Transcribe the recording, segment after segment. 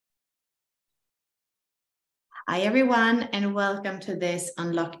Hi, everyone, and welcome to this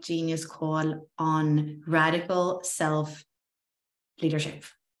Unlock Genius call on radical self-leadership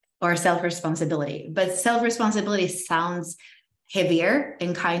or self-responsibility. But self-responsibility sounds heavier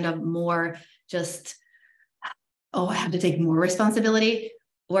and kind of more just, oh, I have to take more responsibility.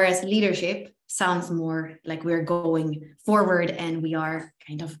 Whereas leadership sounds more like we're going forward and we are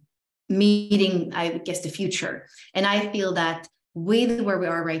kind of meeting, I guess, the future. And I feel that with where we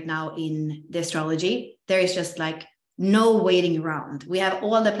are right now in the astrology, there is just like no waiting around. We have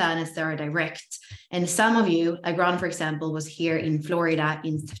all the planets that are direct. And some of you, Agron, for example, was here in Florida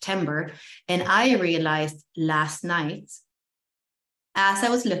in September. And I realized last night, as I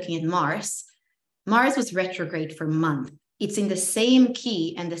was looking at Mars was retrograde for a month. It's in the same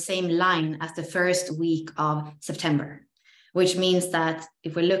key and the same line as the first week of September, which means that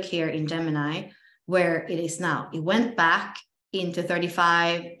if we look here in Gemini, where it is now, it went back into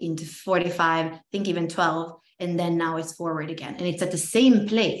 35, into 45, I think even 12, and then now it's forward again. And it's at the same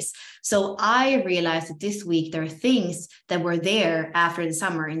place. So I realized that this week there are things that were there after the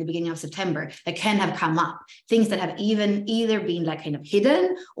summer in the beginning of September that can have come up, things that have even either been like kind of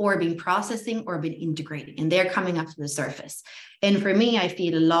hidden or been processing or been integrating, and they're coming up to the surface. And for me, I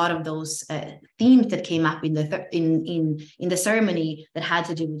feel a lot of those themes that came up in the in the ceremony that had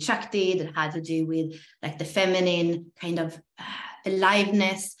to do with Shakti, that had to do with like the feminine kind of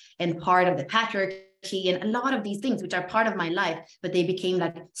aliveness and part of the patriarchy, and a lot of these things which are part of my life, but they became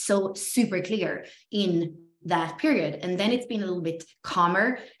like so super clear in that period. And then it's been a little bit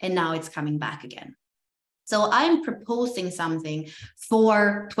calmer, and now it's coming back again. So I'm proposing something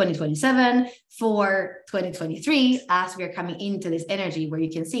for 2027, for 2023, as we're coming into this energy where you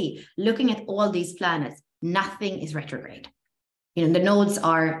can see, looking at all these planets, nothing is retrograde. You know,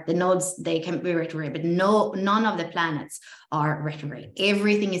 the nodes, they can be retrograde, but none of the planets are retrograde.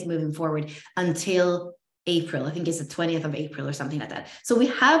 Everything is moving forward until April. I think it's the 20th of April or something like that. So we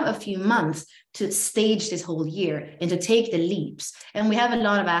have a few months to stage this whole year and to take the leaps. And we have a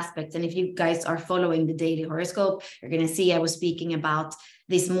lot of aspects. And if you guys are following the daily horoscope, you're going to see I was speaking about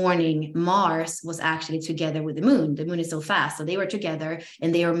this morning, Mars was actually together with the moon. The moon is so fast. So they were together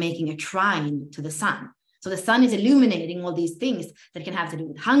and they were making a trine to the sun. So the sun is illuminating all these things that can have to do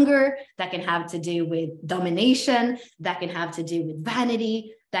with hunger, that can have to do with domination, that can have to do with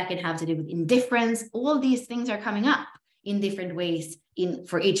vanity, that can have to do with indifference. All these things are coming up in different ways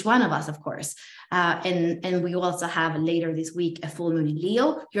for each one of us, of course. And we also have later this week a full moon in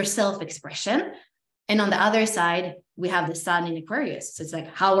Leo, your self-expression. And on the other side, we have the sun in Aquarius. So it's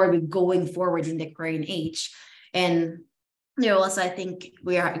like, how are we going forward in the Aquarian age? And there also, I think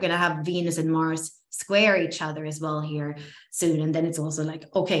we are going to have Venus and Mars square each other as well here soon. And then it's also like,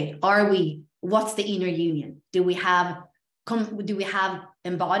 okay, what's the inner union? Do we have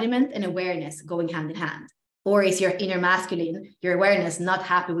embodiment and awareness going hand in hand? Or is your inner masculine, your awareness, not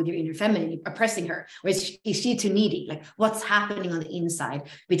happy with your inner feminine, oppressing her? Or is she too needy? Like, what's happening on the inside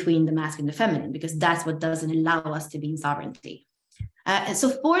between the masculine and the feminine? Because that's what doesn't allow us to be in sovereignty. And so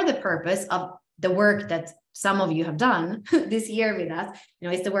for the purpose of the work that some of you have done this year with us,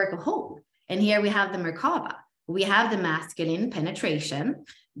 it's the work of hope. And here we have the Merkaba. We have the masculine penetration,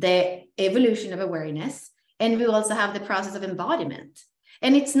 the evolution of awareness, and we also have the process of embodiment.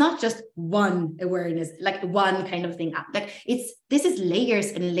 And it's not just one awareness, like one kind of thing. Like this is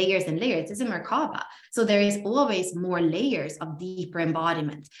layers and layers and layers. This is a Merkaba. So there is always more layers of deeper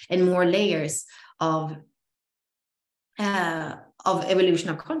embodiment and more layers of evolution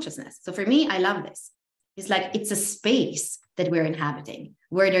of consciousness. So for me, I love this. It's like it's a space that we're inhabiting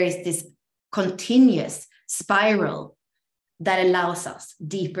where there is this continuous spiral that allows us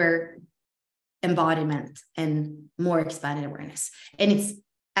deeper embodiment and more expanded awareness. And it's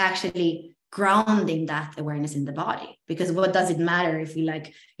actually grounding that awareness in the body, because what does it matter if we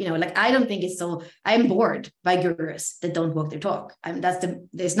I don't think it's so, I'm bored by gurus that don't walk their talk.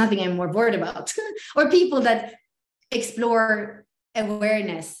 There's nothing I'm more bored about or people that explore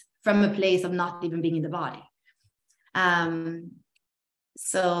awareness from a place of not even being in the body.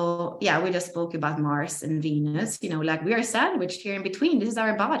 So yeah, we just spoke about Mars and Venus, we are sandwiched here in between. This is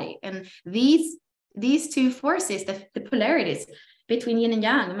our body. And these two forces, the polarities between yin and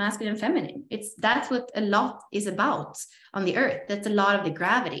yang, masculine and feminine, that's what a lot is about on the earth. That's a lot of the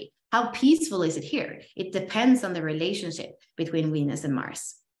gravity. How peaceful is it here? It depends on the relationship between Venus and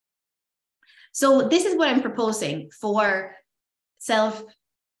Mars. So this is what I'm proposing for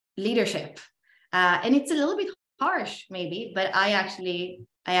self-leadership. And it's a little bit harsh maybe, but I actually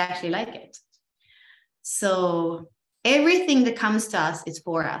like it. So everything that comes to us is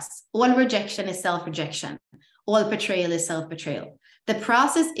for us. All rejection is self-rejection. All betrayal is self-betrayal. The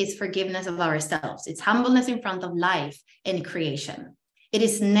process is forgiveness of ourselves. It's humbleness in front of life and creation. It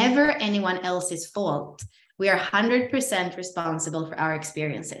is never anyone else's fault. We are 100% responsible for our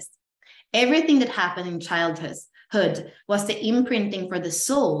experiences. Everything that happened in childhood was the imprinting for the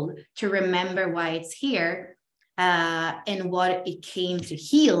soul to remember why it's here, and what it came to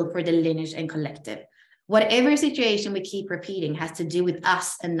heal for the lineage and collective. Whatever situation we keep repeating has to do with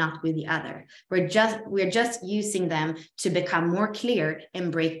us and not with the other. We're just using them to become more clear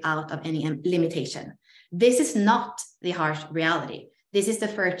and break out of any limitation. This is not the harsh reality. This is the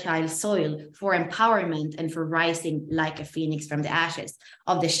fertile soil for empowerment and for rising like a phoenix from the ashes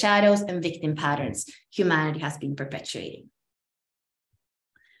of the shadows and victim patterns humanity has been perpetuating.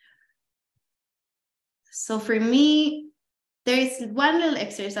 So for me, there is one little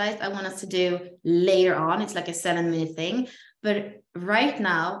exercise I want us to do later on. It's like a 7-minute thing. But right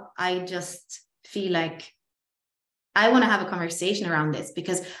now, I just feel like I want to have a conversation around this,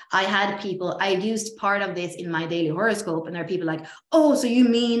 because I used part of this in my daily horoscope, and there are people like, oh, so you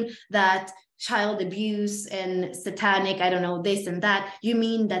mean that child abuse and satanic, I don't know, this and that, you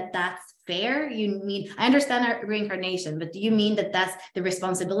mean that that's fair? You mean, I understand our reincarnation, but do you mean that that's the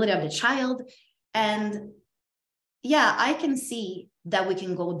responsibility of the child? And yeah, I can see that we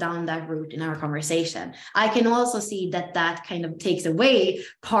can go down that route in our conversation. I can also see that that kind of takes away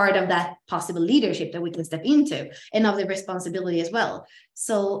part of that possible leadership that we can step into, and of the responsibility as well.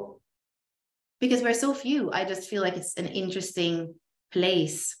 So, because we're so few, I just feel like it's an interesting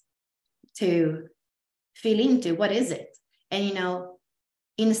place to feel into. What is it? And, you know,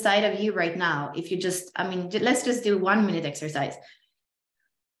 inside of you right now, if you just, I mean, let's just do 1-minute exercise.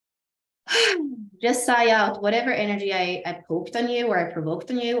 Just sigh out whatever energy I poked on you, or I provoked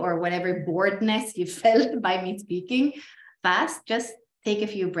on you, or whatever boredness you felt by me speaking fast. Just take a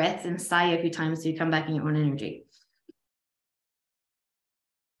few breaths and sigh a few times so you come back in your own energy.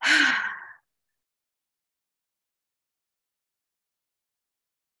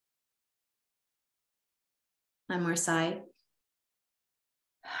 One more sigh.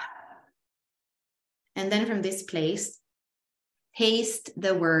 And then from this place, taste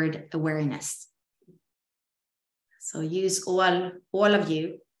the word awareness. So use all of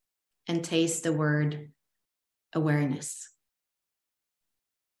you and taste the word awareness.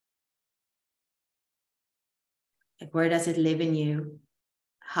 Like, where does it live in you?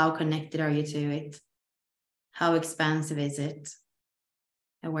 How connected are you to it? How expansive is it?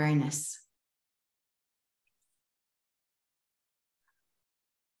 Awareness.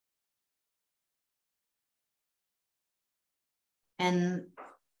 And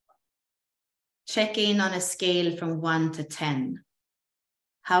check in on a scale from 1 to 10.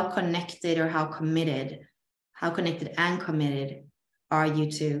 How connected or how connected and committed are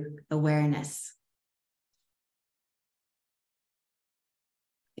you to awareness?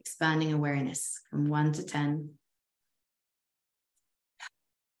 Expanding awareness from 1 to 10.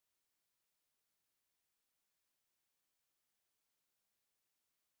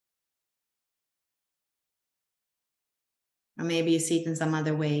 Or maybe you see it in some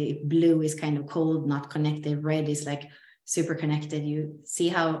other way. Blue is kind of cold, not connected. Red is like super connected. You see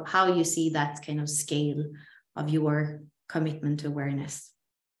how you see that kind of scale of your commitment to awareness.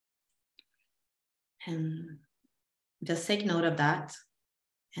 And just take note of that.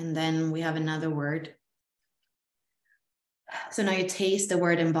 And then we have another word. So now you taste the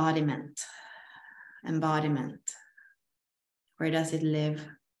word embodiment. Embodiment. Where does it live?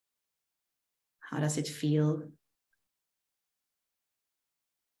 How does it feel?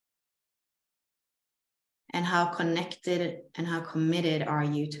 And how connected and how committed are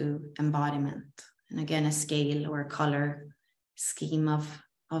you to embodiment? And again, a scale or a color scheme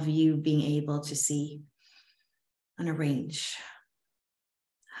of you being able to see on a range.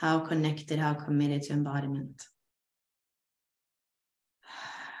 How connected, how committed to embodiment.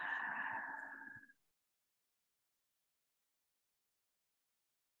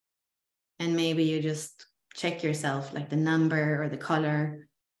 And maybe you just check yourself, like the number or the color,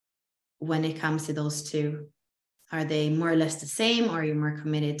 when it comes to those two. Are they more or less the same, or are you more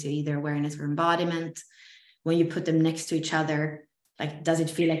committed to either awareness or embodiment? When you put them next to each other, like, does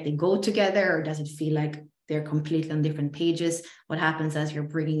it feel like they go together, or does it feel like they're completely on different pages? What happens as you're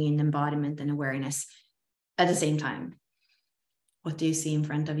bringing in embodiment and awareness at the same time? What do you see in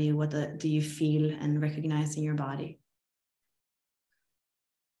front of you? What do you feel and recognize in your body?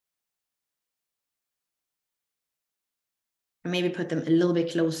 Or maybe put them a little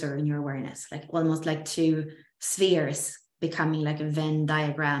bit closer in your awareness, like almost like two spheres becoming like a Venn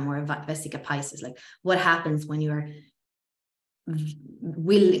diagram or a Vesica Pisces. Like, what happens when you're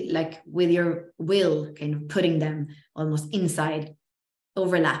with your will kind of putting them almost inside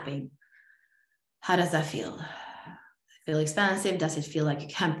overlapping. How does that feel? Does it feel expansive? Does it feel like you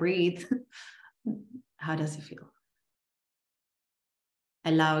can't breathe? How does it feel?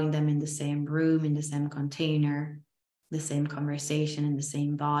 Allowing them in the same room, in the same container, the same conversation, in the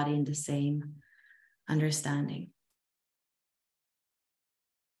same body, in the same understanding.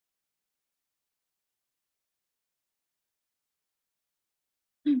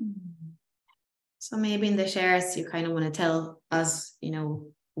 So maybe in the shares, you kind of want to tell us, you know,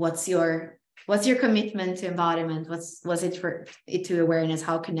 what's your commitment to embodiment? Was it for it to awareness?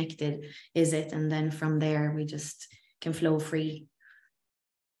 How connected is it? And then from there, we just can flow free.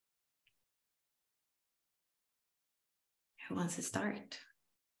 Who wants to start?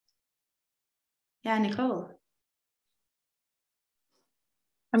 Yeah, Nicole.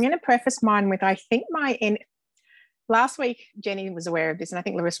 I'm going to preface mine with, I think last week, Jenny was aware of this, and I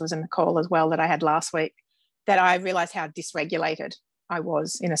think Larissa was in the call as well that I had last week, that I realized how dysregulated I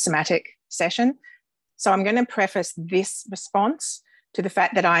was in a somatic session. So I'm going to preface this response to the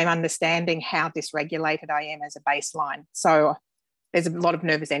fact that I'm understanding how dysregulated I am as a baseline. So there's a lot of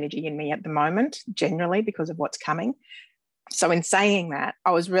nervous energy in me at the moment, generally, because of what's coming. So in saying that,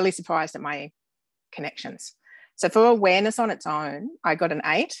 I was really surprised at my connections. So for awareness on its own, I got an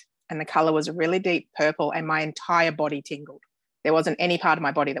 8, and the color was a really deep purple, and my entire body tingled. There wasn't any part of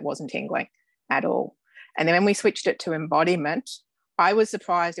my body that wasn't tingling at all. And then when we switched it to embodiment, I was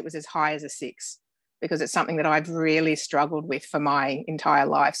surprised it was as high as a 6, because it's something that I've really struggled with for my entire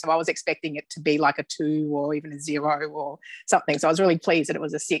life. So I was expecting it to be like a 2 or even a 0 or something. So I was really pleased that it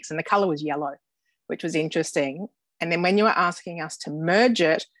was a 6, and the color was yellow, which was interesting. And then when you were asking us to merge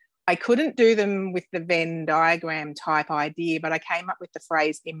it, I couldn't do them with the Venn diagram type idea, but I came up with the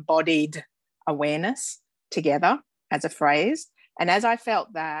phrase embodied awareness together as a phrase. And as I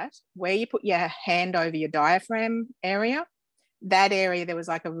felt that, where you put your hand over your diaphragm area, that area, there was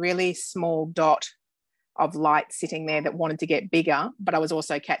like a really small dot of light sitting there that wanted to get bigger, but I was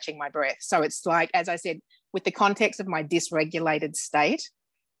also catching my breath. So it's like, as I said, with the context of my dysregulated state,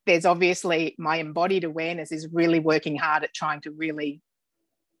 there's obviously my embodied awareness is really working hard at trying to really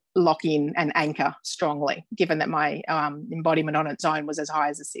lock in and anchor strongly, given that my embodiment on its own was as high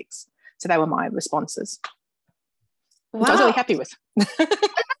as a 6. So they were my responses, which I was really happy with.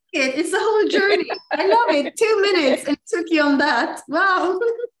 It's the whole journey. I love it. 2 minutes and it took you on that. Wow.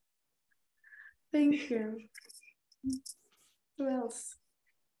 Thank you. Who else?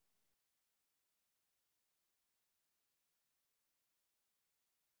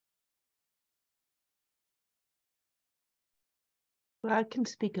 Well, I can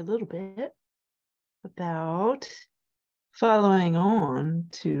speak a little bit about following on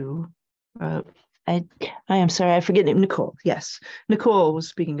to, I am sorry, I forget Nicole. Yes, Nicole was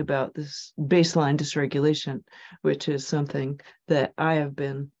speaking about this baseline dysregulation, which is something that I have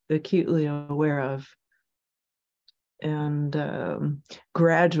been acutely aware of and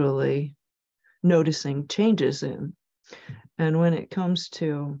gradually noticing changes in. And when it comes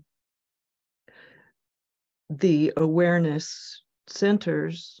to the awareness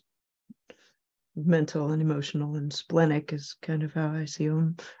centers, mental and emotional and splenic is kind of how I see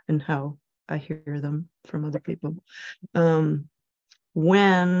them and how I hear them from other people.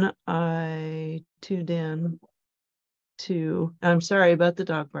 When I tuned in to, I'm sorry about the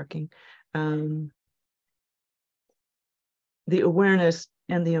dog barking, the awareness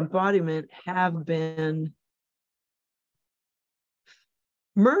and the embodiment have been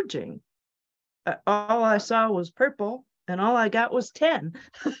merging. All I saw was purple and all I got was 10.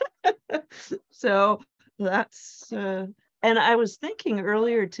 So that's, and I was thinking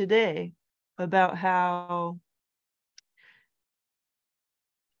earlier today about how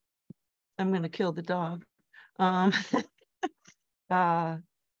I'm going to kill the dog.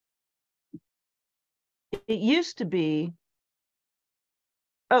 It used to be,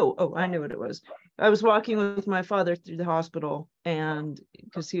 I knew what it was. I was walking with my father through the hospital, and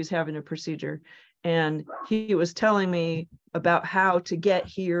because he was having a procedure, and he was telling me about how to get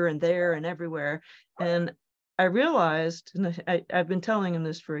here and there and everywhere. And I realized, and I've been telling him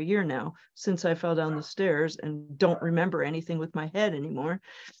this for a year now, since I fell down the stairs and don't remember anything with my head anymore,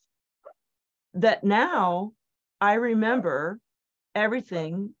 that now I remember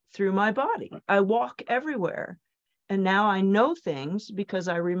everything through my body. I walk everywhere. And now I know things because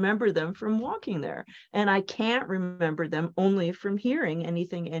I remember them from walking there. And I can't remember them only from hearing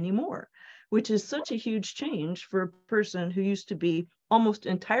anything anymore, which is such a huge change for a person who used to be almost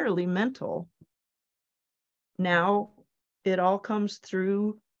entirely mental. Now it all comes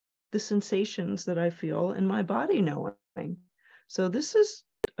through the sensations that I feel in my body knowing. So this is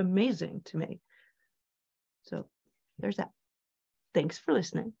amazing to me. So there's that. thanks for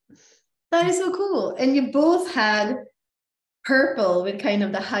listening. That is so cool. And you both had purple with kind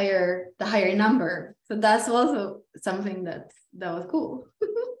of the higher number. So that's also something that was cool.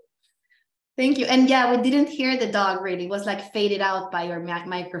 Thank you. And yeah, we didn't hear the dog really. It was like faded out by your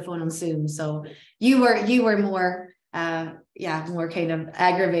microphone on Zoom. So you were more more kind of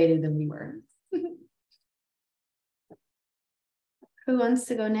aggravated than we were. Who wants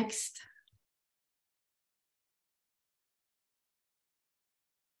to go next?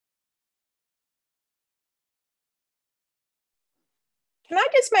 Can I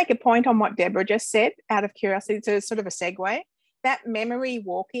just make a point on what Deborah just said out of curiosity? It's a sort of a segue. That memory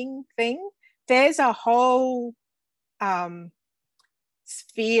walking thing, there's a whole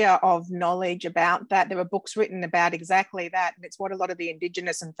sphere of knowledge about that. There are books written about exactly that. And it's what a lot of the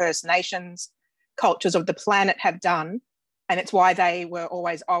Indigenous and First Nations cultures of the planet have done. And it's why they were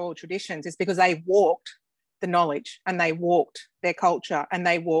always oral traditions, is because they walked the knowledge and they walked their culture and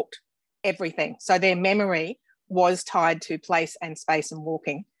they walked everything. So their memory was tied to place and space and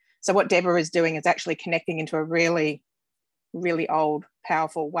walking. So what Deborah is doing is actually connecting into a really, really old,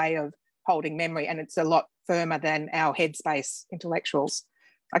 powerful way of holding memory. And it's a lot firmer than our headspace intellectuals.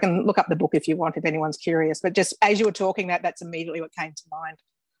 I can look up the book if you want, if anyone's curious, but just as you were talking that's immediately what came to mind.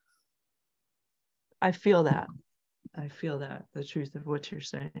 I feel that, the truth of what you're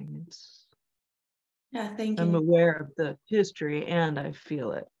saying. Thank you. I'm aware of the history and I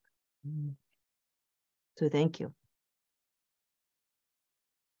feel it. So thank you.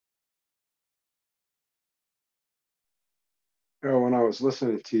 When I was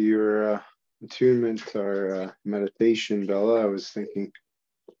listening to your attunement or meditation, Bella, I was thinking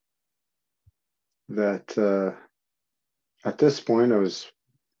that at this point I was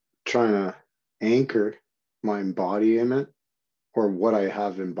trying to anchor my embodiment or what I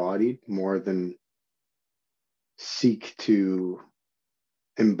have embodied more than seek to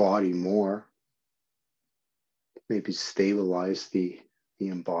embody more, maybe stabilize the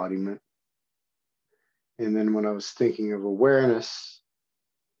embodiment. And then when I was thinking of awareness,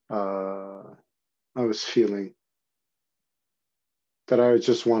 I was feeling that I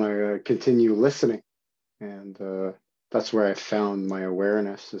just want to continue listening. And that's where I found my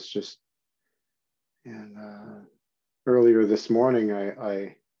awareness. Earlier this morning,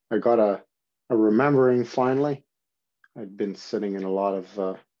 I got a remembering finally. I'd been sitting in a lot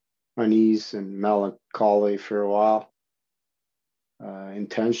of unease and melancholy for a while,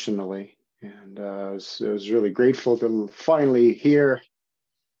 intentionally. And I was really grateful to finally hear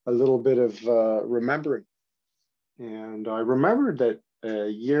a little bit of remembering. And I remembered that a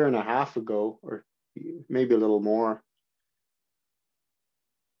year and a half ago, or maybe a little more,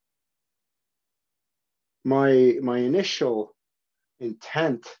 my initial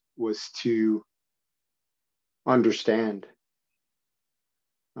intent was to understand.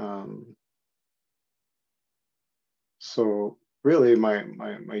 So really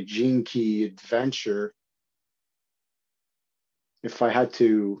my gene key adventure, if I had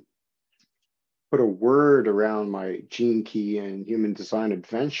to put a word around my gene key and human design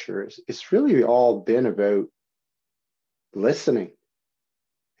adventure, it's really all been about listening.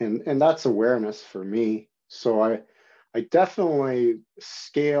 And that's awareness for me. So I definitely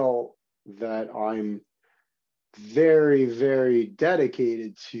scale that I'm very, very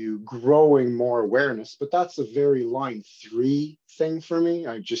dedicated to growing more awareness, but that's a very line 3 thing for me.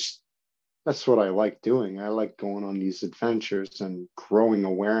 That's what I like doing. I like going on these adventures and growing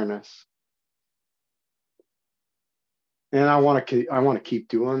awareness. And I want to keep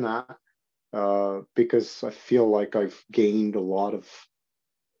doing that because I feel like I've gained a lot of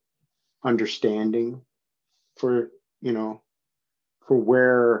understanding for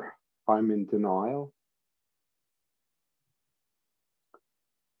where I'm in denial.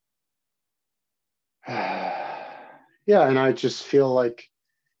 Yeah, and I just feel like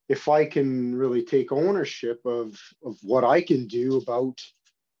if I can really take ownership of what I can do about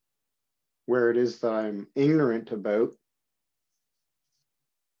where it is that I'm ignorant about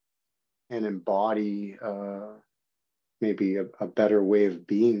and embody maybe a better way of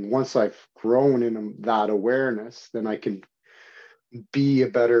being, once I've grown in that awareness, then I can be a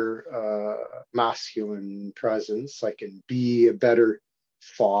better masculine presence. I can be a better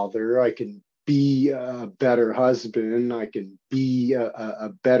father. I can be a better husband. I can be a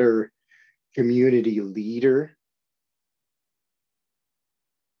better community leader.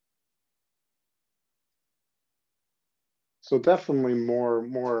 So definitely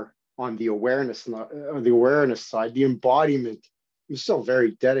more on the awareness side, the embodiment. I'm still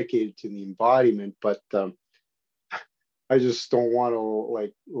very dedicated to the embodiment, but I just don't want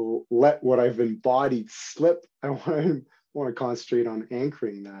to let what I've embodied slip. I want to want to concentrate on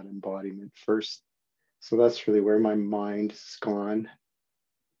anchoring that embodiment first. So that's really where my mind has gone.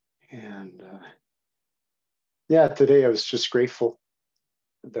 And yeah, today I was just grateful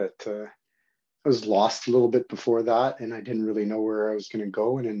that I was lost a little bit before that, and I didn't really know where I was going to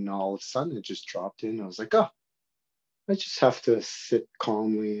go. And then all of a sudden it just dropped in. I was like, oh, I just have to sit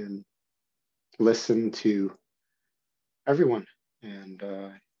calmly and listen to everyone and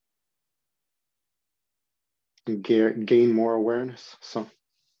gain more awareness. So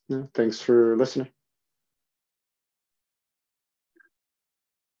yeah, thanks for listening.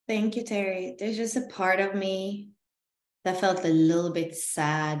 Thank you, Terry. There's just a part of me that felt a little bit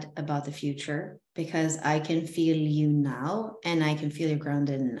sad about the future, because I can feel you now and I can feel you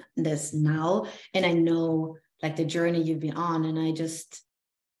grounded in this now. And I know like the journey you've been on. And I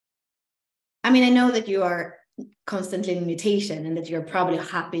know that you are constantly in mutation and that you're probably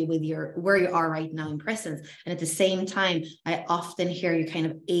happy with where you are right now in presence. And at the same time, I often hear you kind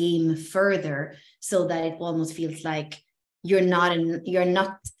of aim further so that it almost feels like you're not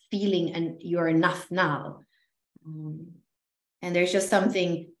feeling and you're enough now. And there's just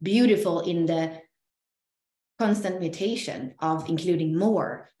something beautiful in the constant mutation of including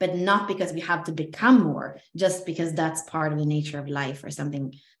more, but not because we have to become more, just because that's part of the nature of life, or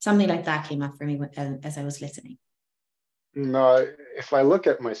something like that came up for me as I was listening. No, if I look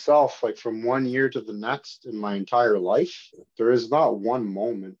at myself, like from one year to the next in my entire life, there is not one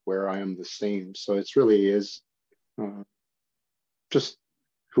moment where I am the same. So it really is just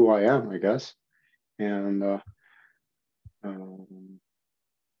who I am, I guess. And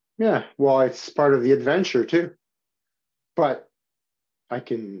yeah, well, it's part of the adventure too. But I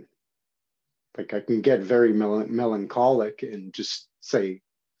can get very melancholic and just say,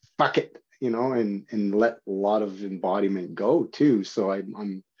 fuck it, and let a lot of embodiment go too. So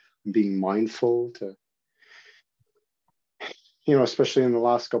I'm being mindful to, especially in the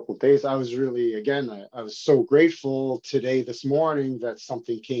last couple of days, I was really, again, I was so grateful today, this morning, that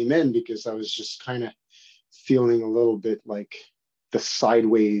something came in, because I was just kind of feeling a little bit like the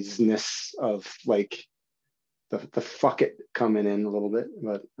sidewaysness of like the fuck it coming in a little bit,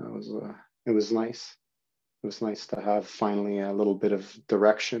 but it was nice. It was nice to have finally a little bit of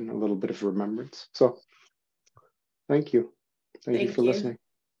direction, a little bit of remembrance. So thank you. Thank you for listening.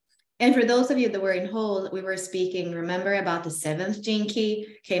 And for those of you that were in hold, we were speaking, remember, about the 7th gene key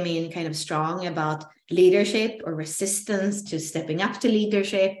came in kind of strong about leadership or resistance to stepping up to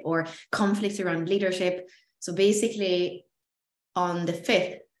leadership or conflicts around leadership. So basically on the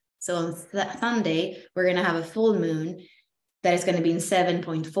 5th, so on Sunday, we're going to have a full moon that is going to be in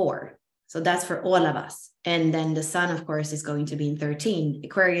 7.4. So that's for all of us. And then the sun, of course, is going to be in 13.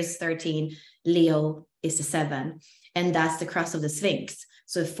 Aquarius 13, Leo is the 7. And that's the cross of the Sphinx.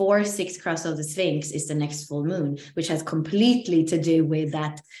 So 4-6 cross of the Sphinx is the next full moon, which has completely to do with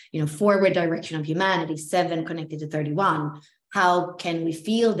that, forward direction of humanity, 7 connected to 31. How can we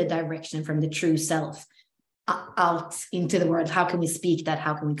feel the direction from the true self out into the world? How can we speak that?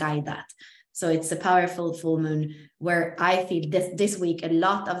 How can we guide that? So it's a powerful full moon where I feel this week, a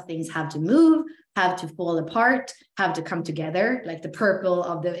lot of things have to move, have to fall apart, have to come together, like the purple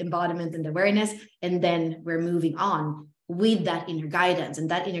of the embodiment and the awareness. And then we're moving on with that inner guidance. And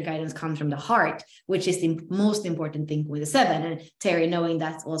that inner guidance comes from the heart, which is the most important thing with the 7. And Terry, knowing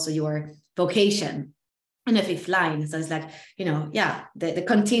that's also your vocation. And a 5th line. So it's like, the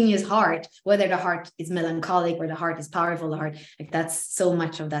continuous heart, whether the heart is melancholic or the heart is powerful, the heart, like that's so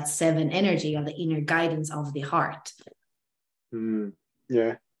much of that 7 energy of the inner guidance of the heart.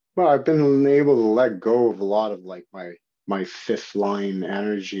 Yeah. Well, I've been able to let go of a lot of like my 5th line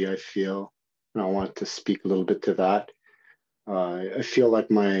energy, I feel. And I want to speak a little bit to that. I feel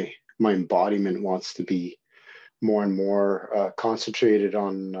like my embodiment wants to be more and more concentrated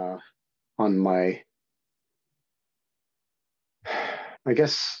on my, I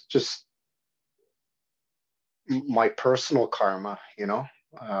guess, just my personal karma,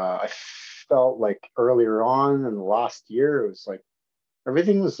 I felt like earlier on in the last year, it was like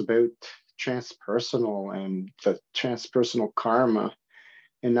everything was about transpersonal and the transpersonal karma.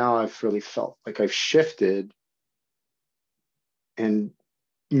 And now I've really felt like I've shifted and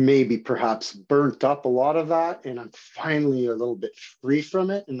maybe perhaps burnt up a lot of that. And I'm finally a little bit free from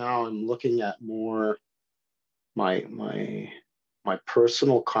it. And now I'm looking at more my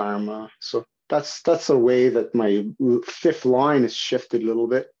personal karma. So that's a way that my 5th line has shifted a little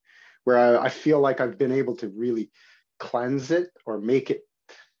bit, where I feel like I've been able to really cleanse it or make it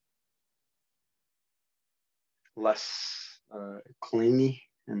less clingy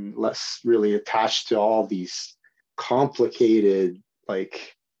and less really attached to all these complicated,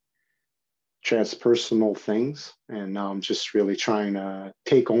 like transpersonal things. And now I'm just really trying to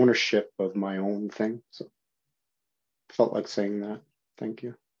take ownership of my own thing. So felt like saying that. Thank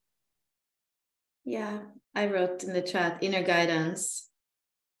you. Yeah, I wrote in the chat, inner guidance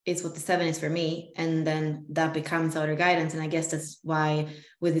is what the 7 is for me. And then that becomes outer guidance. And I guess that's why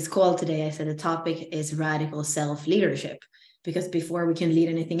with this call today, I said the topic is radical self-leadership, because before we can lead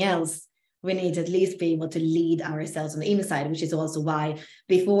anything else, we need to at least be able to lead ourselves on the inside, which is also why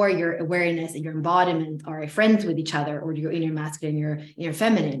before your awareness and your embodiment are friends with each other, or your inner masculine, your inner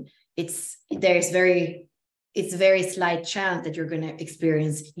feminine, it's very slight chance that you're going to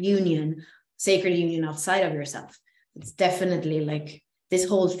experience union, sacred union outside of yourself. It's definitely like this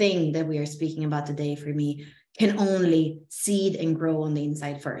whole thing that we are speaking about today for me can only seed and grow on the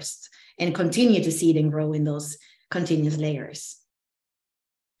inside first, and continue to seed and grow in those continuous layers.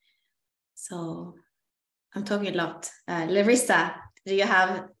 So I'm talking a lot. Larissa, do you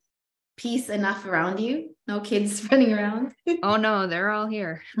have peace enough around you? No kids running around? Oh no, they're all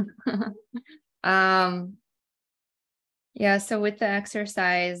here. Yeah, so with the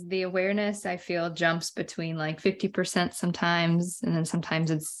exercise, the awareness I feel jumps between like 50% sometimes, and then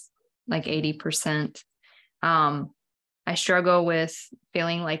sometimes it's like 80%. I struggle with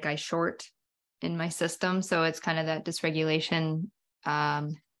feeling like I short in my system. So it's kind of that dysregulation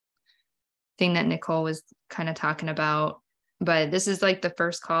thing that Nicole was kind of talking about. But this is like the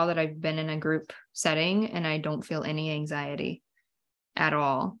first call that I've been in a group setting, and I don't feel any anxiety at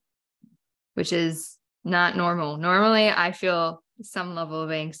all, which is not normal. Normally I feel some level of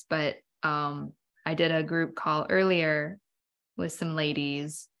angst, but I did a group call earlier with some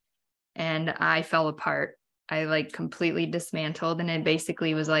ladies and I fell apart. I like completely dismantled, and it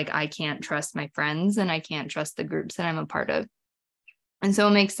basically was like, I can't trust my friends and I can't trust the groups that I'm a part of. And so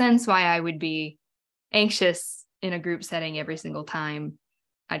it makes sense why I would be anxious in a group setting every single time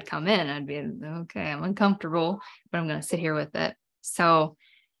I'd come in. I'd be, okay, I'm uncomfortable, but I'm going to sit here with it. So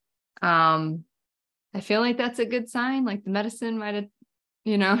I feel like that's a good sign. Like the medicine might have,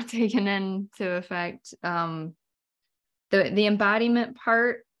 taken into effect. The embodiment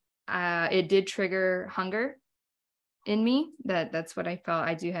part, it did trigger hunger in me. That's what I felt.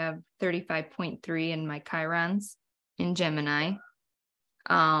 I do have 35.3 in my Chirons in Gemini.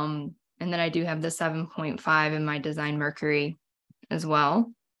 And then I do have the 7.5 in my design Mercury as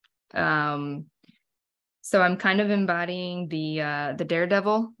well. So I'm kind of embodying the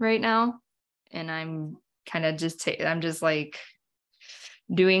daredevil right now. And I'm kind of I'm just like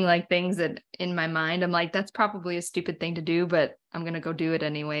doing like things that in my mind, I'm like, that's probably a stupid thing to do, but I'm going to go do it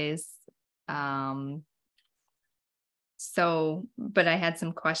anyways. But I had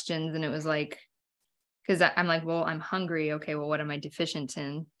some questions, and it was like, because I'm like, well, I'm hungry. Okay, well, what am I deficient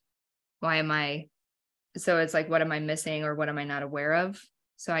in? So it's like, what am I missing, or what am I not aware of?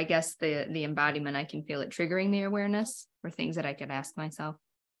 So I guess the embodiment, I can feel it triggering the awareness, or things that I could ask myself,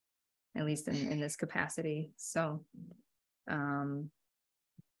 at least in this capacity. So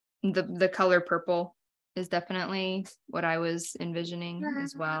the color purple is definitely what I was envisioning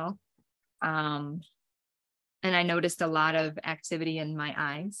as well. And I noticed a lot of activity in my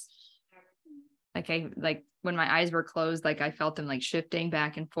eyes. Like when my eyes were closed, like I felt them like shifting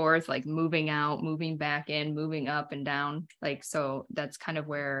back and forth, like moving out, moving back in, moving up and down. Like, so that's kind of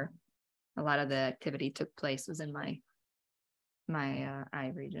where a lot of the activity took place, was in my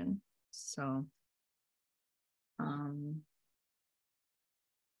eye region. So,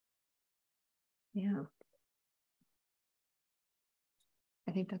 yeah,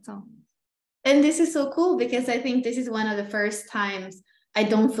 I think that's all. And this is so cool, because I think this is one of the first times I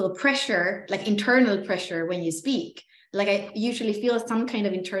don't feel pressure, like internal pressure when you speak. Like I usually feel some kind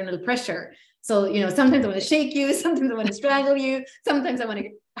of internal pressure. So, sometimes I want to shake you, sometimes I want to strangle you, sometimes I want to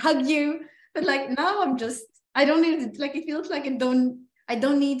hug you. But like now I don't need to, like, it feels like I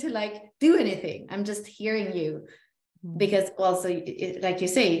don't need to like do anything. I'm just hearing you. Because also, like you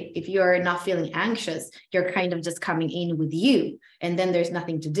say, if you're not feeling anxious, you're kind of just coming in with you, and then there's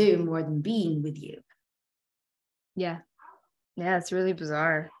nothing to do more than being with you. Yeah, it's really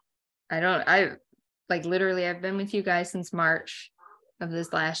bizarre. I like literally, I've been with you guys since March of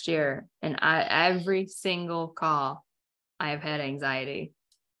this last year, and every single call I've had anxiety,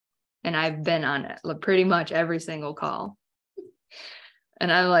 and I've been on pretty much every single call,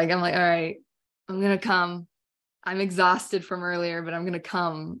 and I'm like, all right, I'm gonna come. I'm exhausted from earlier, but I'm going to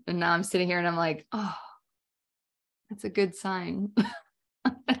come. And now I'm sitting here and I'm like, oh, that's a good sign.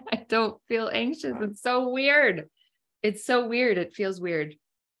 I don't feel anxious. It's so weird. It's so weird. It feels weird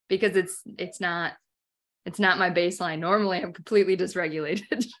because it's not my baseline. Normally I'm completely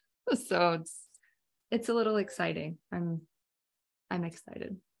dysregulated. So it's a little exciting. I'm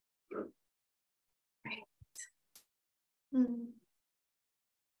excited. Mm.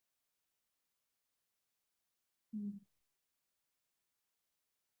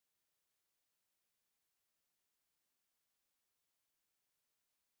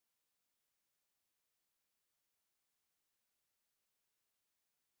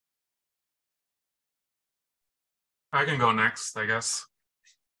 I can go next, I guess.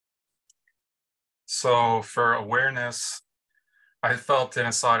 So for awareness, I felt it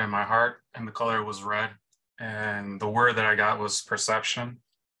inside in my heart, and the color was red. And the word that I got was perception.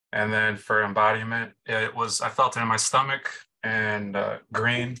 And then for embodiment, I felt it in my stomach and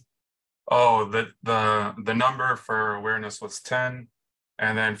green. Oh, the number for awareness was 10.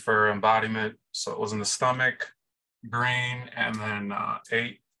 And then for embodiment, so it was in the stomach, green, and then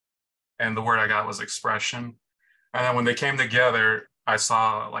 8. And the word I got was expression. And then when they came together, I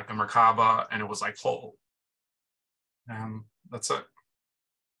saw like a Merkaba, and it was like whole. And that's it.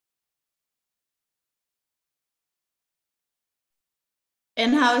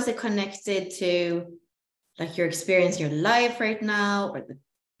 And how is it connected to like your experience in your life right now? Or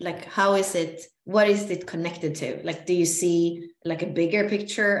like, how is it, what is it connected to? Like, do you see like a bigger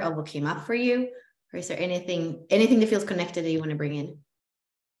picture of what came up for you? Or is there anything that feels connected that you want to bring in?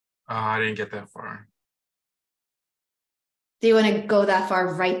 I didn't get that far. Do you want to go that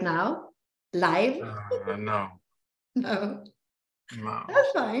far right now? Live? No. No. No.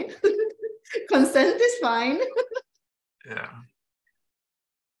 That's fine. Consent is fine. Yeah.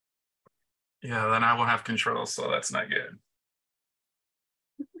 Yeah, then I won't have control, so that's not good.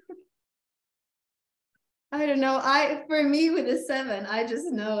 I don't know. For me with a 7, I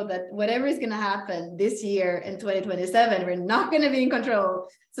just know that whatever is going to happen this year in 2027, we're not going to be in control.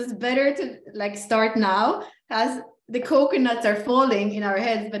 So it's better to like start now, as the coconuts are falling in our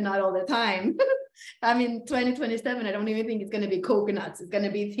heads, but not all the time. I mean, 2027, I don't even think it's going to be coconuts. It's going to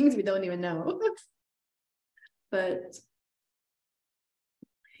be things we don't even know. But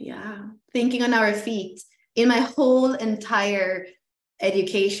yeah, thinking on our feet. In my whole entire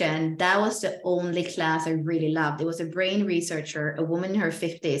education, that was the only class I really loved. It was a brain researcher, a woman in her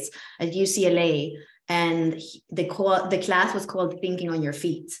 50s at UCLA, and the class was called Thinking on Your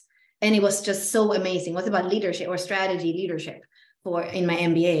Feet. And it was just so amazing. It was about leadership or strategy leadership in my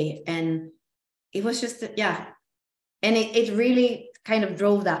MBA. And it was just, yeah. And it really kind of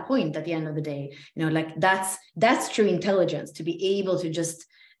drove that point at the end of the day. You know, like that's true intelligence, to be able to just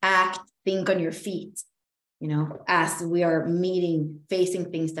act, think on your feet, you know, as we are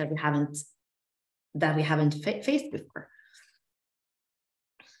facing things that we haven't faced before.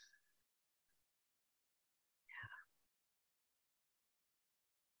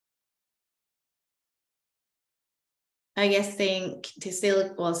 I guess saying to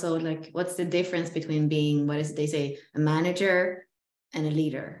still also like, what's the difference between being, what is it they say, a manager and a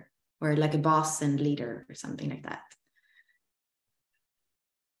leader, or like a boss and leader or something like that?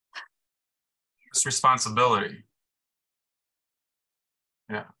 It's responsibility.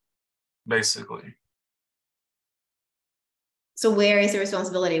 Yeah, basically. So where is the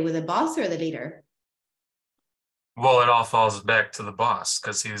responsibility, with the boss or the leader? Well, it all falls back to the boss,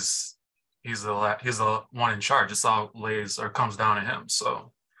 because he's the one in charge. It's all comes down to him.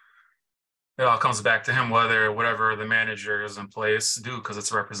 So it all comes back to him, whatever the manager is in place do, because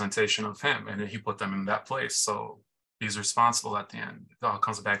it's a representation of him, and he put them in that place. So he's responsible at the end. It all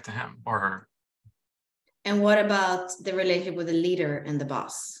comes back to him or her. And what about the relationship with the leader and the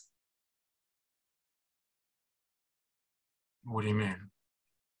boss? What do you mean?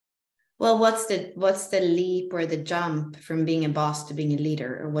 Well, what's the leap or the jump from being a boss to being a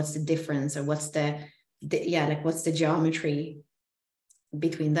leader, or what's the difference, or what's what's the geometry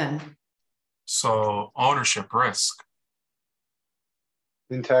between them? So ownership, risk,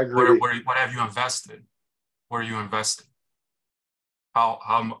 integrity. What have you invested? Where are you invested? How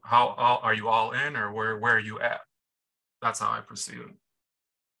are you all in, or where are you at? That's how I perceive it.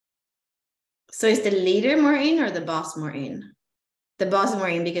 So is the leader more in or the boss more in? The boss is more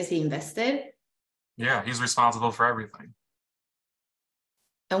in because he invested? Yeah, he's responsible for everything.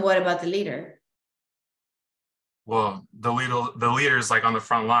 And what about the leader? Well, the leader is like on the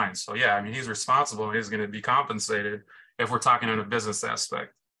front line. So yeah, I mean, he's responsible and he's going to be compensated if we're talking in a business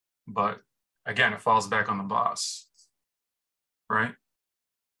aspect. But again, it falls back on the boss, right?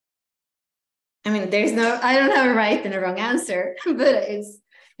 I mean, I don't have a right and a wrong answer, but it's,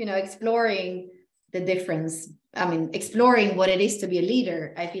 exploring the difference. I mean, exploring what it is to be a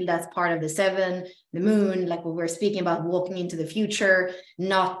leader. I feel that's part of the 7, the moon, like what we're speaking about, walking into the future.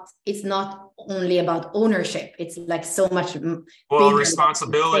 It's not only about ownership. It's like so much. Well,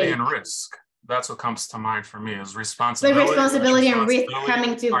 responsibility and risk. That's what comes to mind for me, is responsibility. But responsibility and risk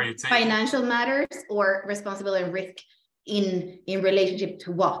coming to financial matters, or responsibility and risk in relationship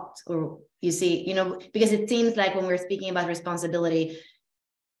to what? Or you see, you know, because it seems like when we're speaking about responsibility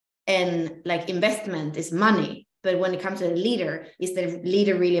and like investment is money, but when it comes to the leader, is the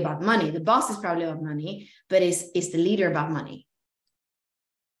leader really about money? The boss is probably about money, but is the leader about money?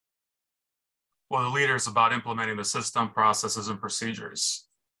 Well, the leader is about implementing the system, processes, and procedures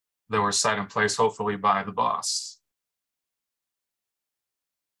that were set in place, hopefully by the boss.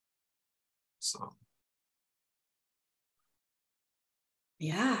 So.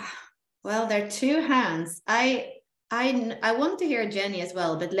 Yeah. Well, there are two hands. I want to hear Jenny as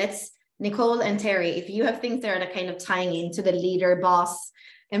well, but let's, Nicole and Terry, if you have things that are kind of tying into the leader, boss,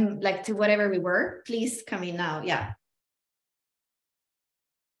 and like to whatever we were, please come in now. Yeah.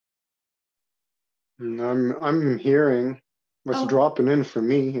 I'm hearing what's dropping in for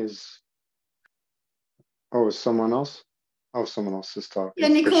me is, is someone else? Oh, someone else is talking. Yeah,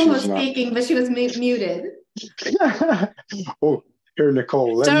 Nicole was speaking, but she was muted. Oh, here,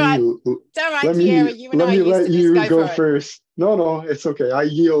 Nicole. Let me let you go first. No, it's okay. I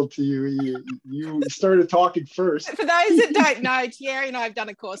yield to you. You started talking first. For those that don't know, Thierry and I have done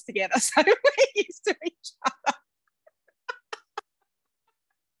a course together, so we're used to each other.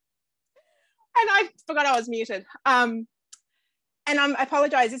 And I forgot I was muted. And I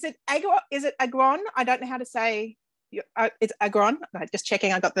apologize. Is it agron? I don't know how to say. It's agron. Just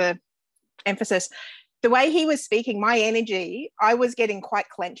checking. I got the emphasis. The way he was speaking, my energy, I was getting quite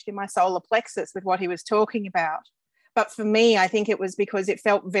clenched in my solar plexus with what he was talking about. But for me, I think it was because it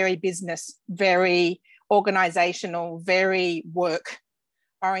felt very business, very organizational, very work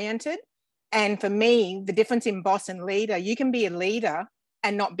oriented. And for me, the difference in boss and leader, you can be a leader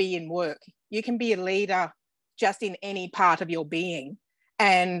and not be in work. You can be a leader just in any part of your being.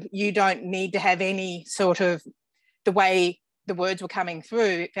 And you don't need to have any sort of, the way the words were coming through,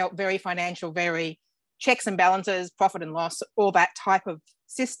 it felt very financial, very checks and balances, profit and loss, all that type of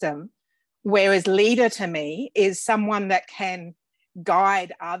system. Whereas leader to me is someone that can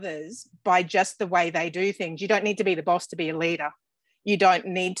guide others by just the way they do things. You don't need to be the boss to be a leader. You don't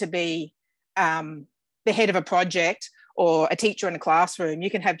need to be the head of a project or a teacher in a classroom.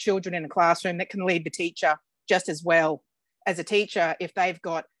 You can have children in a classroom that can lead the teacher just as well as a teacher if they've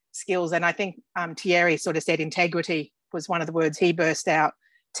got skills. And I think Thierry sort of said integrity was one of the words he burst out.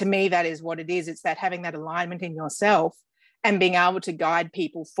 To me, that is what it is. It's that having that alignment in yourself and being able to guide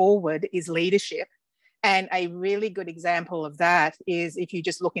people forward is leadership. And a really good example of that is if you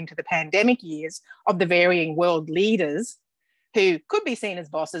just look into the pandemic years of the varying world leaders who could be seen as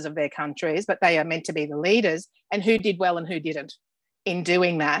bosses of their countries, but they are meant to be the leaders, and who did well and who didn't in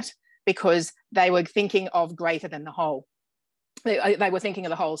doing that, because they were thinking of greater than the whole. They were thinking of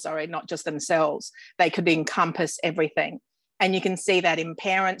the whole, not just themselves. They could encompass everything. And you can see that in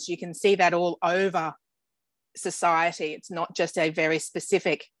parents, you can see that all over society. It's not just a very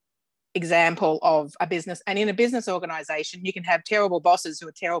specific example of a business. And in a business organization, you can have terrible bosses who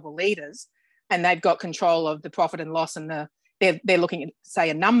are terrible leaders, and they've got control of the profit and loss, and they're looking at, say,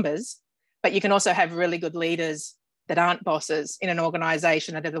 a numbers. But you can also have really good leaders that aren't bosses in an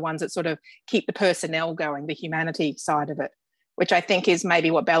organization, that are the ones that sort of keep the personnel going, the humanity side of it, which I think is maybe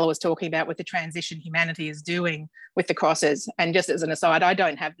what Bella was talking about with the transition humanity is doing with the crosses. And just as an aside, I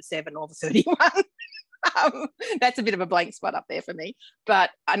don't have the 7 or the 31. That's a bit of a blank spot up there for me. And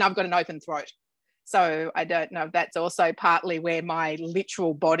I've got an open throat. So I don't know if that's also partly where my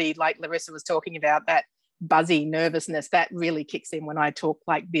literal body, like Larissa was talking about, that buzzy nervousness, that really kicks in when I talk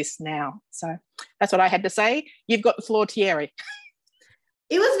like this now. So that's what I had to say. You've got the floor, Thierry.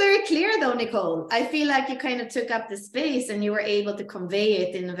 It was very clear though, Nicole. I feel like you kind of took up the space and you were able to convey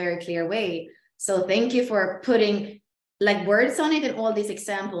it in a very clear way. So thank you for putting like words on it and all these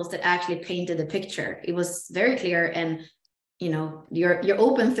examples that actually painted the picture. It was very clear, and you know, your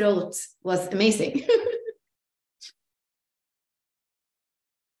open throat was amazing.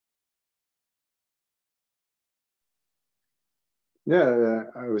 Yeah,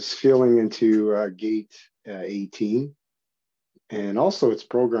 I was feeling into gate 18 and also its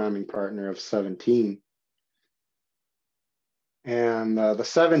programming partner of 17. And the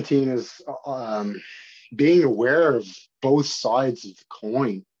 17 is being aware of both sides of the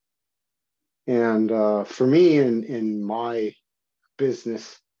coin. And for me, in my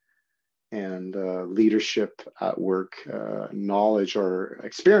business and leadership at work, knowledge or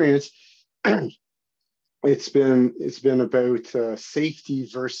experience, it's been about safety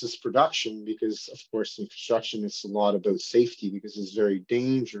versus production, because of course in construction it's a lot about safety because it's very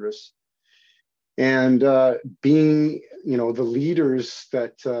dangerous. And being, you know, the leaders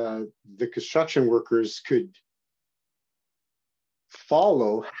that the construction workers could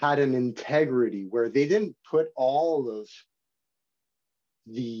follow had an integrity where they didn't put all of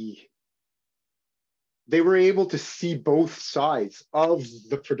they were able to see both sides of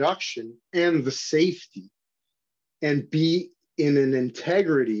the production and the safety and be in an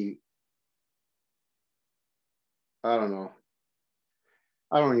integrity. I don't know.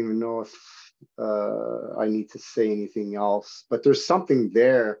 I don't even know if I need to say anything else, but there's something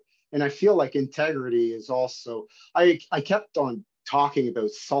there. And I feel like integrity is also, I kept on talking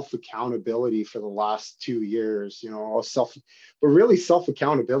about self-accountability for the last 2 years, you know, but really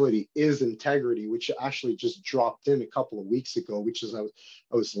self-accountability is integrity, which actually just dropped in a couple of weeks ago, which is, I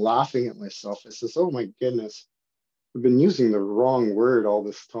was laughing at myself. I says, oh my goodness, I've been using the wrong word all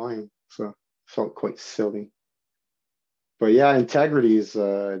this time. So I felt quite silly. But yeah, integrity is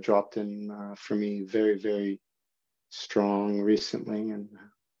dropped in for me very, very strong recently. And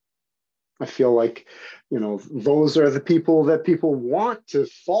I feel like, you know, those are the people that people want to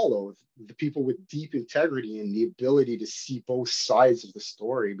follow, the people with deep integrity and the ability to see both sides of the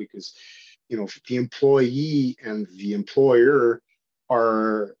story, because, you know, the employee and the employer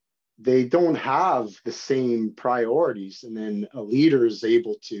they don't have the same priorities. And then a leader is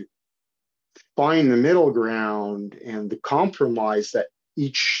able to find the middle ground and the compromise that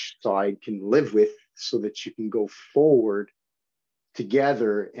each side can live with so that you can go forward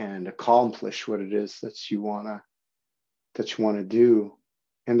together and accomplish what it is that you want to do.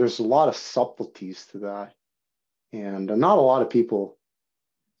 And there's a lot of subtleties to that, and not a lot of people,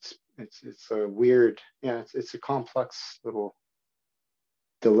 it's a weird, yeah, it's a complex little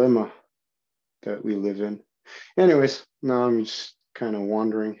dilemma that we live in. Anyways, now I'm just kind of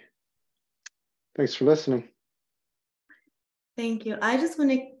wandering. Thanks for listening. Thank you. I just